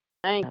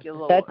 Thank you,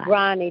 Lord. Touch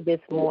Ronnie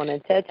this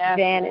morning. Touch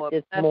Janet Lord.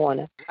 this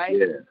morning.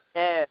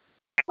 Yes.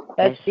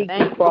 Touch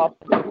Deacon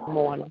Crawford this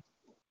morning.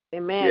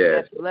 Amen.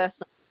 Yes. Bless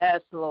them.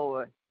 Yes,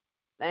 Lord.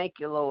 Thank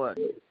you, Lord.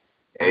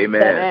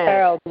 Amen. Touch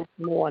Carol this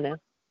morning.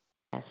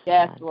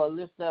 Yes, Lord.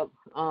 Lift up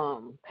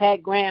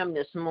Pat Graham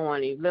this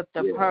morning. Lift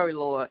up her,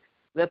 Lord.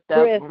 Lift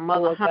up Chris,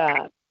 Mother Lord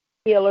God.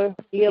 Heal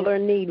her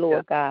knee,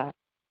 Lord God.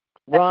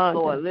 Rhonda.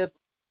 Lord, lift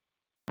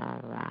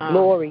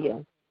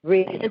Gloria.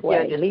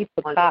 Ridgeway.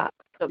 Lisa Cox.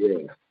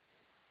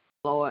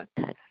 Lord.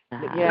 Yes,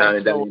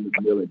 Lord.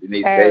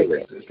 Denise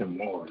Harriet. Davis.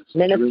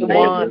 Minister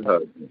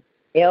Wanda.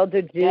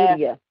 Elder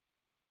Julia.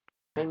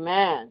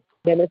 Amen.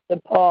 Minister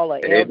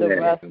Paula. Elder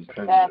Russ.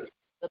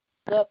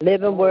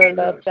 Living Word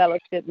Love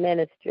Fellowship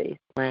Ministries.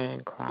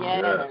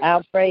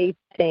 Our praise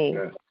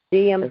team.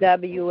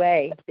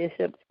 DMWA.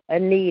 Bishop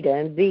Anita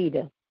and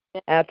Vita.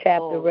 Our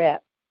chapter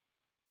rep.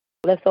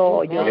 Bless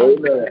all your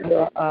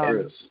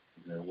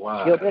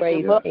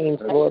praise teams,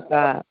 Lord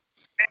God.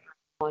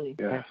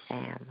 Yes.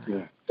 Thank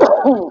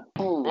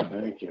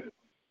you.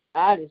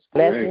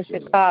 Bless in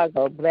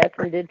Chicago, bless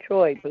in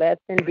Detroit, bless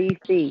in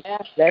D.C.,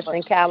 bless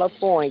in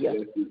California,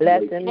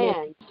 bless in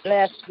Michigan,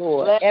 bless,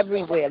 Lord,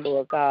 everywhere,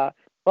 Lord God.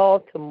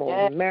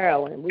 Baltimore,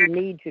 Maryland, we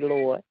need you,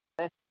 Lord.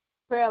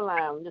 Prayer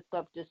line lift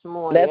up this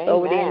morning. Bless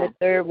over there in the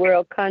third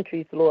world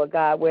countries, Lord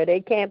God, where they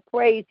can't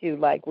praise you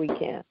like we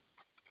can.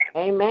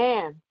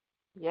 Amen.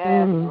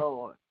 Yes,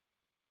 Lord.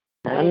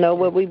 I know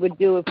what we would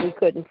do if we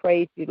couldn't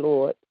praise you,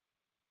 Lord.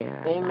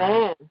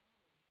 Amen.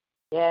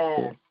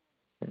 Yes.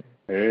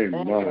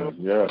 Amen.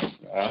 Yes.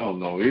 I don't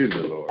know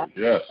either, Lord.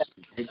 Yes.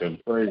 If we can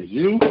praise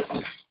you,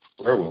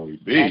 where will we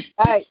be?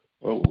 Right.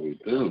 What will we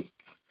do?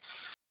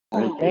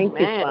 Thank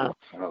you,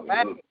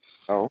 Father.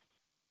 Oh.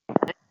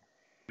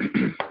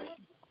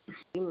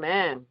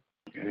 Amen.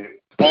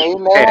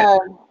 Amen.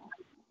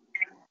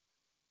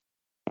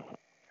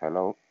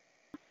 Hello.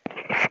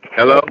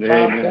 Hello.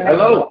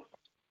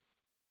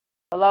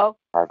 Hello.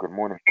 Hi, good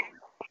morning.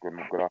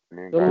 Good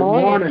afternoon. Good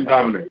morning,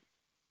 Dominic.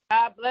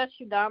 God bless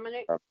you,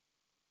 Dominic.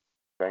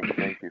 Thank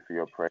you for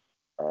your prayer.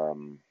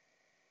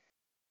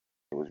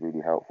 It was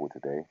really helpful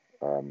today.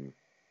 I was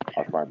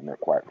finding it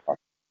quite fast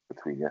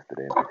between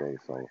yesterday and today,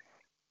 so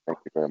thank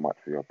you very much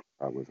for your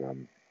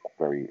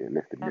prayer. It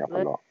lifted me up a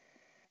lot.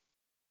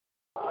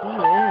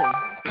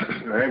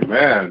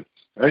 Amen.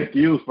 Thank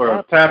you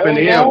for tapping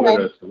in with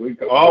us. We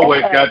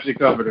always got you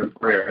covered in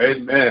prayer.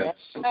 Amen.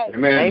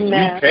 Amen.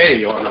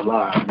 UK on the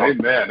line.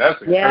 Amen.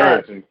 That's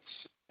encouraging.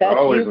 That's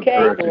always UK,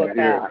 encouraging Lord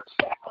to hear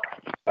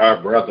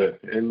our brother.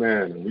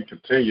 Amen. And we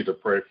continue to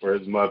pray for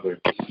his mother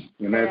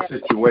in that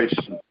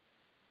situation.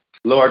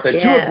 Lord, that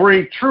you would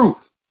bring truth,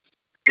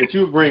 that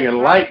you would bring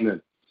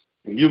enlightenment,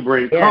 and you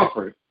bring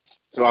comfort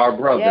to our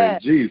brother in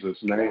Jesus'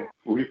 name.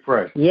 We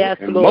pray. Yes,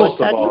 and Lord. most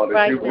of all,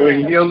 that you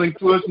bring healing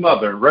to his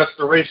mother,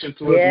 restoration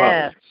to his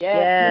mother.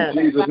 Yes.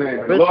 In Jesus' name.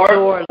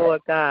 Restore,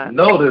 Lord God.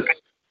 Notice,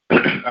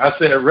 I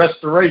said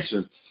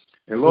restoration.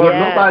 And Lord,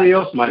 nobody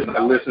else might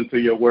not listen to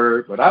your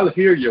word, but I'll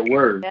hear your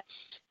word.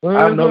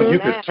 I know you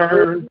can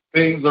turn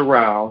things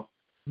around.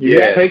 You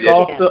take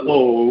off the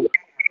old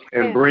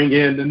and bring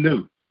in the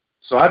new.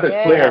 So I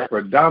declare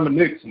for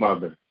Dominic's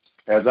mother,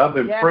 as I've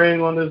been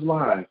praying on this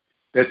line,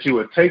 that you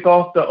would take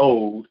off the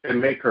old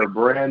and make her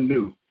brand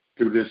new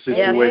through this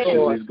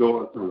situation she's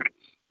going through.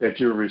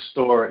 That you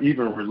restore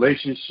even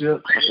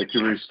relationships, that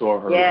you restore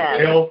her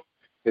health,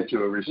 that you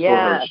will restore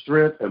her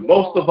strength, and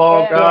most of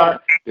all, God,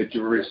 that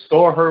you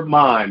restore her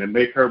mind and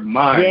make her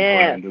mind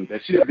brand new,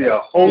 that she'll be a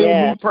whole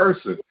new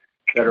person,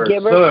 that her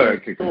son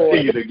can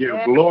continue to give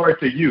glory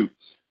to you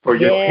for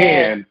your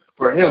hand,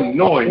 for him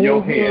knowing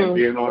your hand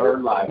being on her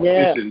life.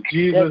 It's in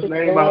Jesus'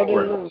 name I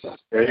pray.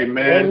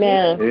 Amen.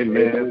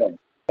 Amen.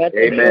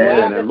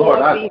 Amen. And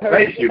Lord, I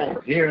thank you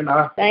for hearing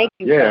our thank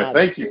you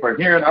for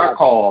hearing our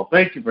call.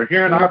 Thank you for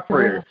hearing our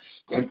prayer.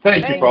 And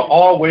thank you for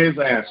always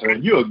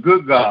answering. You're a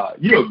good God.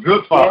 You're a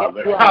good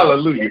Father.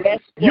 Hallelujah.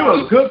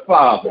 You're a good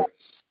Father.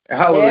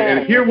 Hallelujah.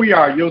 And here we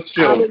are, your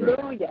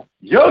children.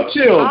 Your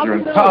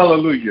children.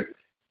 Hallelujah.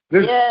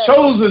 This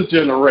chosen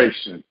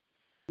generation.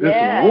 This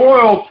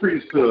royal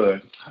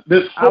priesthood.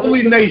 This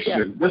holy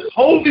nation. This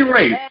holy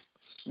race.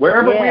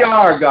 Wherever we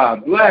are,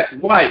 God, black,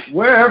 white,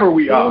 wherever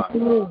we are,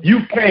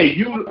 UK,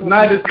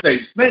 United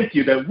States, thank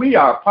you that we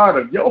are part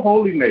of your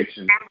holy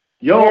nation,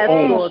 your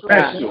own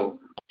special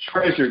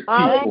treasured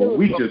people.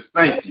 We just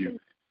thank you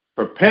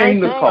for paying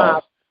the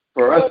cost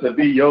for us to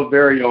be your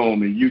very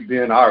own and you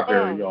being our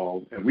very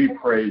own. And we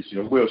praise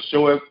you. We'll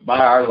show it by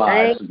our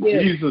lives. In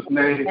Jesus'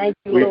 name,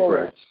 we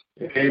pray.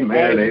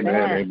 Amen,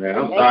 amen, amen.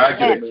 I'm sorry, I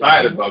get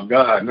excited about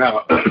God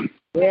now.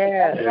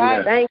 Yeah.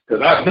 Amen.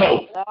 Because I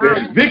know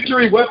there's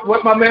victory.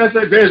 What my man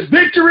said, there's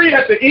victory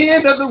at the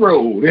end of the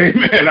road.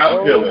 Amen.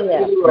 I feel it.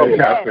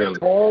 I feel it.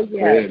 Oh,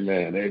 yeah.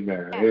 Amen.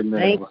 Amen. Amen.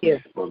 Thank you.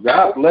 Well,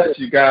 God bless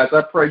you guys.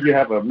 I pray you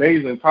have an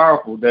amazing,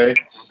 powerful day.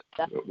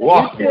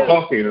 Walking,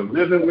 talking, and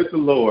living with the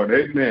Lord.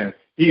 Amen.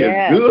 He is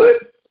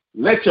good.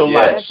 Let your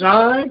light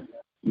shine.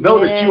 Know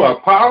that you are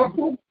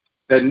powerful.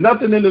 That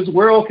nothing in this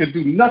world can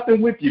do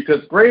nothing with you,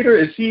 because greater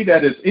is He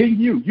that is in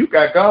you. You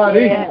got God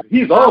in you.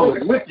 He's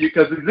always with you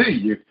because He's in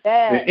you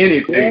than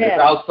anything that's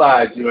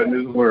outside you in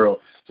this world.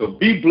 So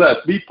be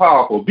blessed, be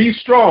powerful, be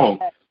strong,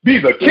 be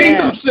the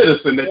kingdom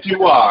citizen that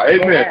you are.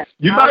 Amen.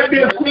 You might be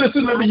a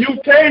citizen of the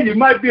UK, you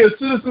might be a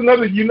citizen of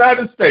the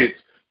United States,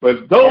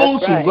 but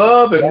those who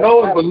love and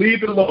know and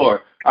believe the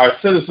Lord are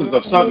citizens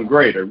of something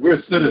greater.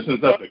 We're citizens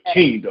of the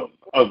kingdom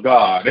of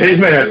God.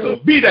 Amen. So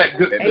be that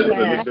good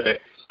citizen today.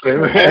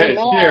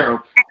 Amen.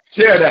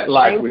 Share that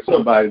life with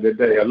somebody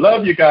today. I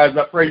love you guys.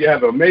 I pray you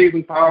have an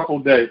amazing, powerful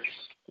day,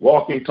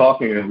 walking,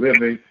 talking, and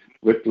living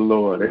with the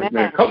Lord.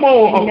 Amen. Come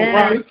on, Uncle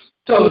Ronnie.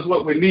 Tell us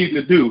what we need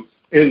to do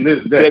in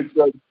this day.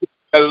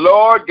 The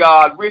Lord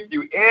God with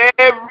you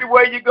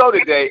everywhere you go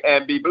today,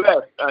 and be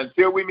blessed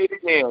until we meet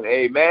again.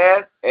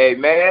 Amen.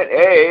 Amen.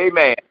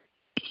 Amen.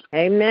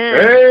 Amen.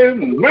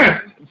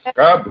 Amen.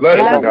 God bless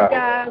you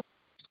guys.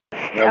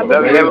 Have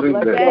an amazing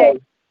day.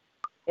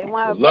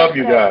 Love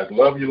you guys.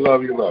 Love you,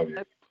 love you, love you.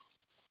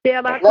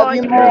 Yeah, I call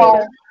you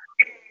more.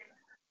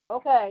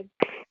 Okay.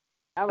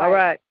 All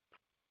right.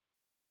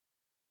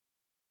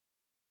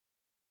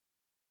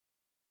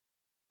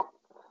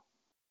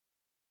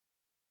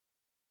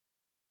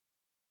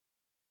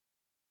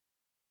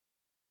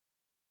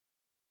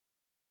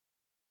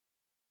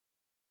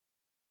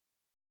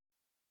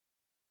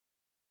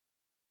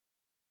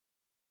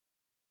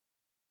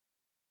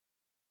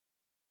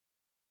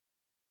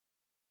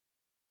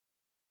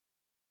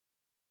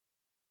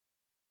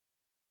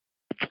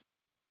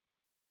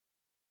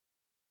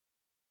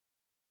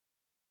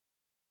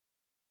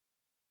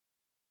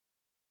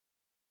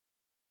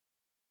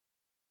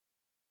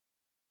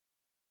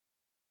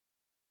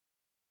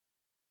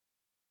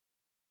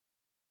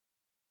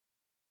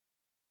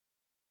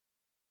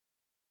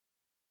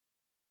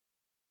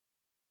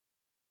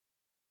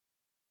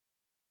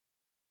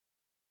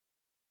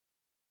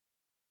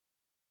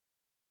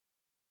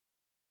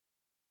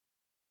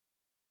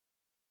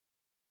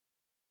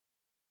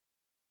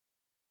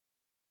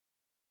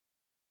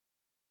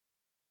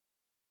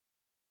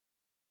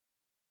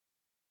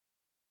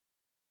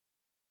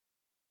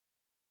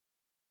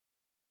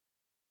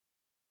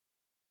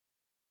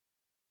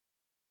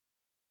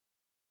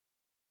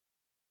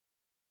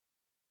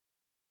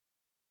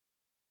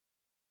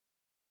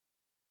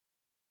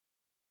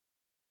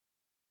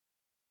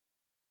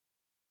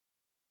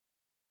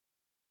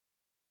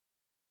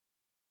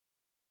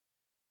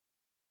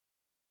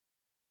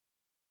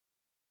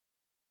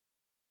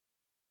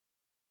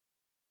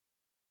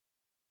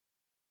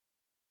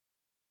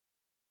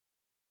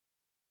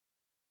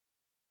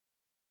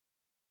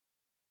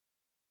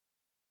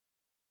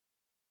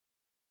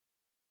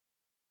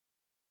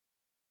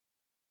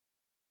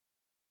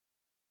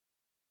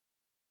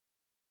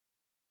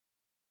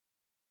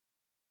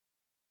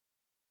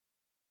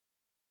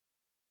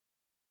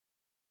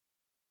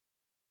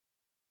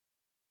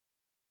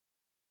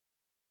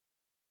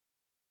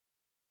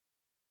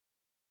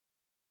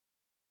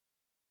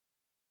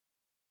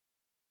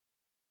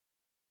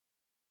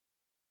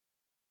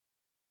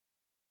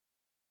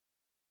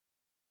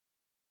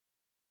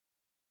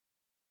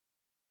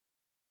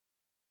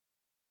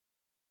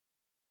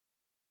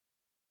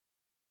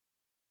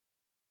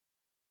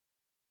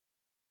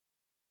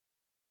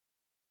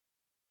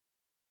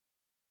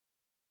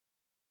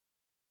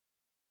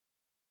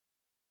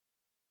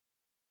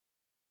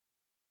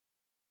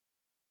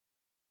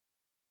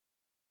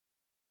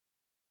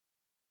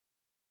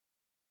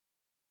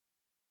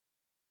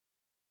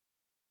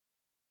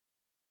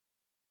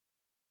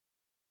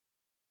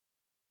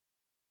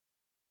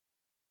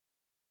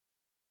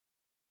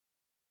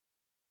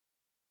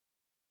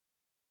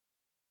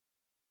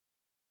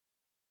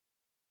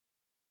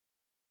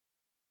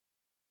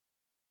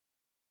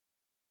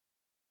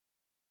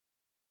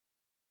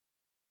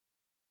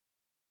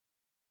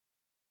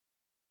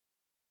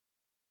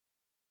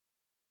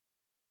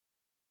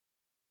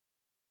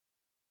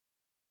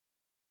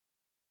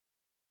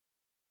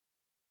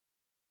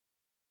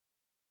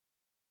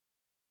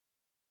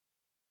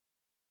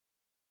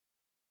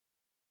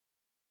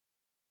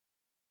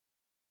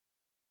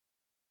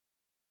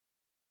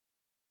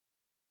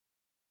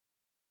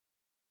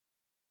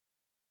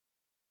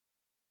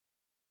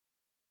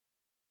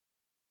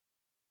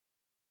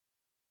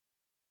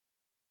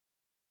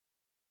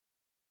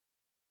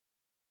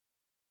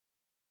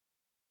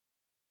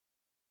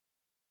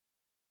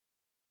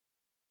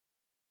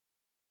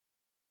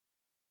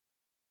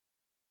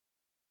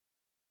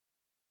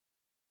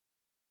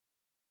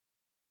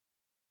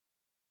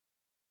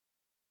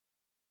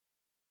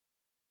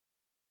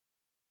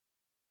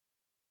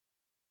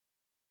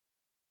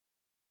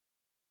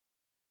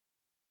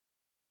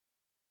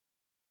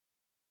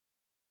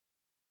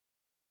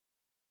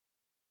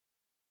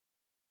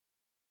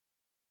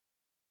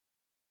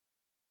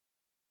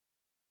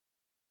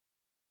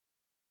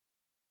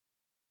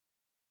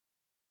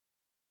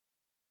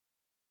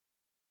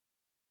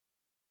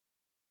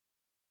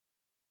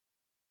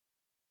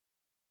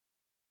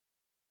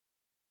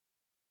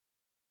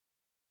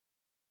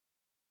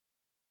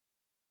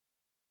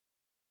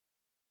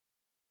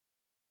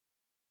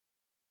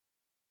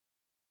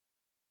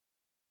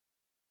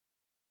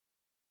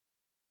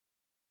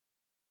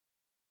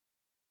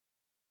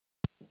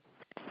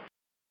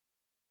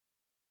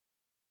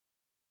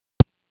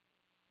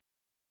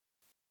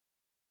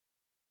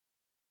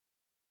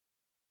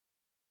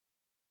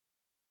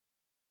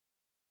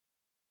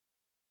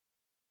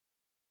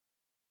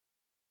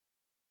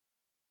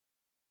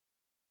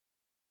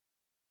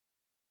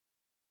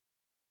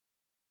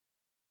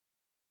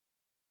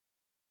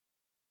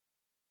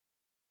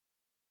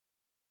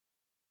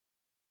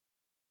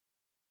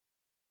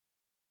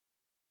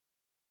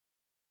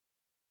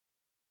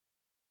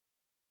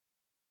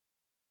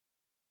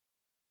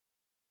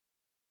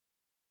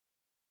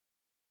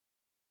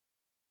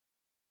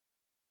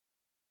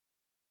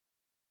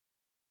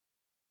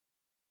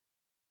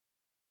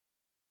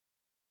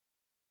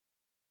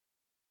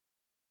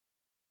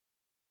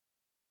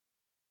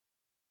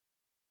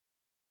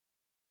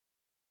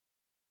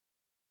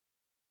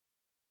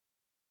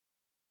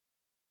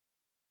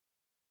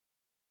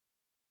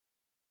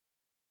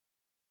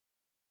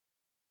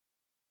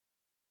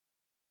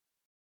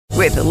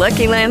 With the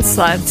Lucky Land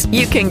Slots,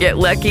 you can get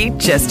lucky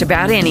just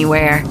about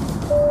anywhere.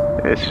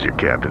 This is your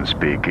captain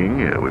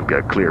speaking. We've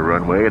got clear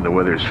runway and the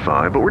weather's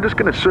fine, but we're just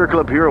going to circle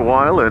up here a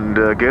while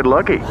and get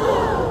lucky.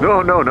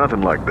 No,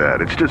 nothing like that.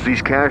 It's just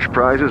these cash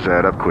prizes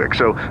add up quick.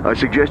 So I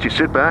suggest you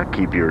sit back,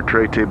 keep your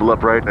tray table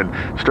upright,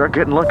 and start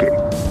getting lucky.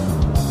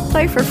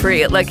 Play for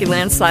free at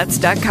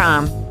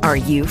LuckyLandSlots.com. Are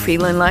you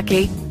feeling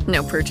lucky?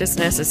 No purchase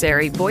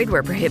necessary. Void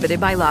where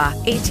prohibited by law.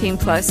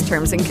 18+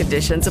 terms and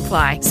conditions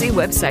apply. See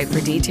website for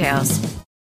details.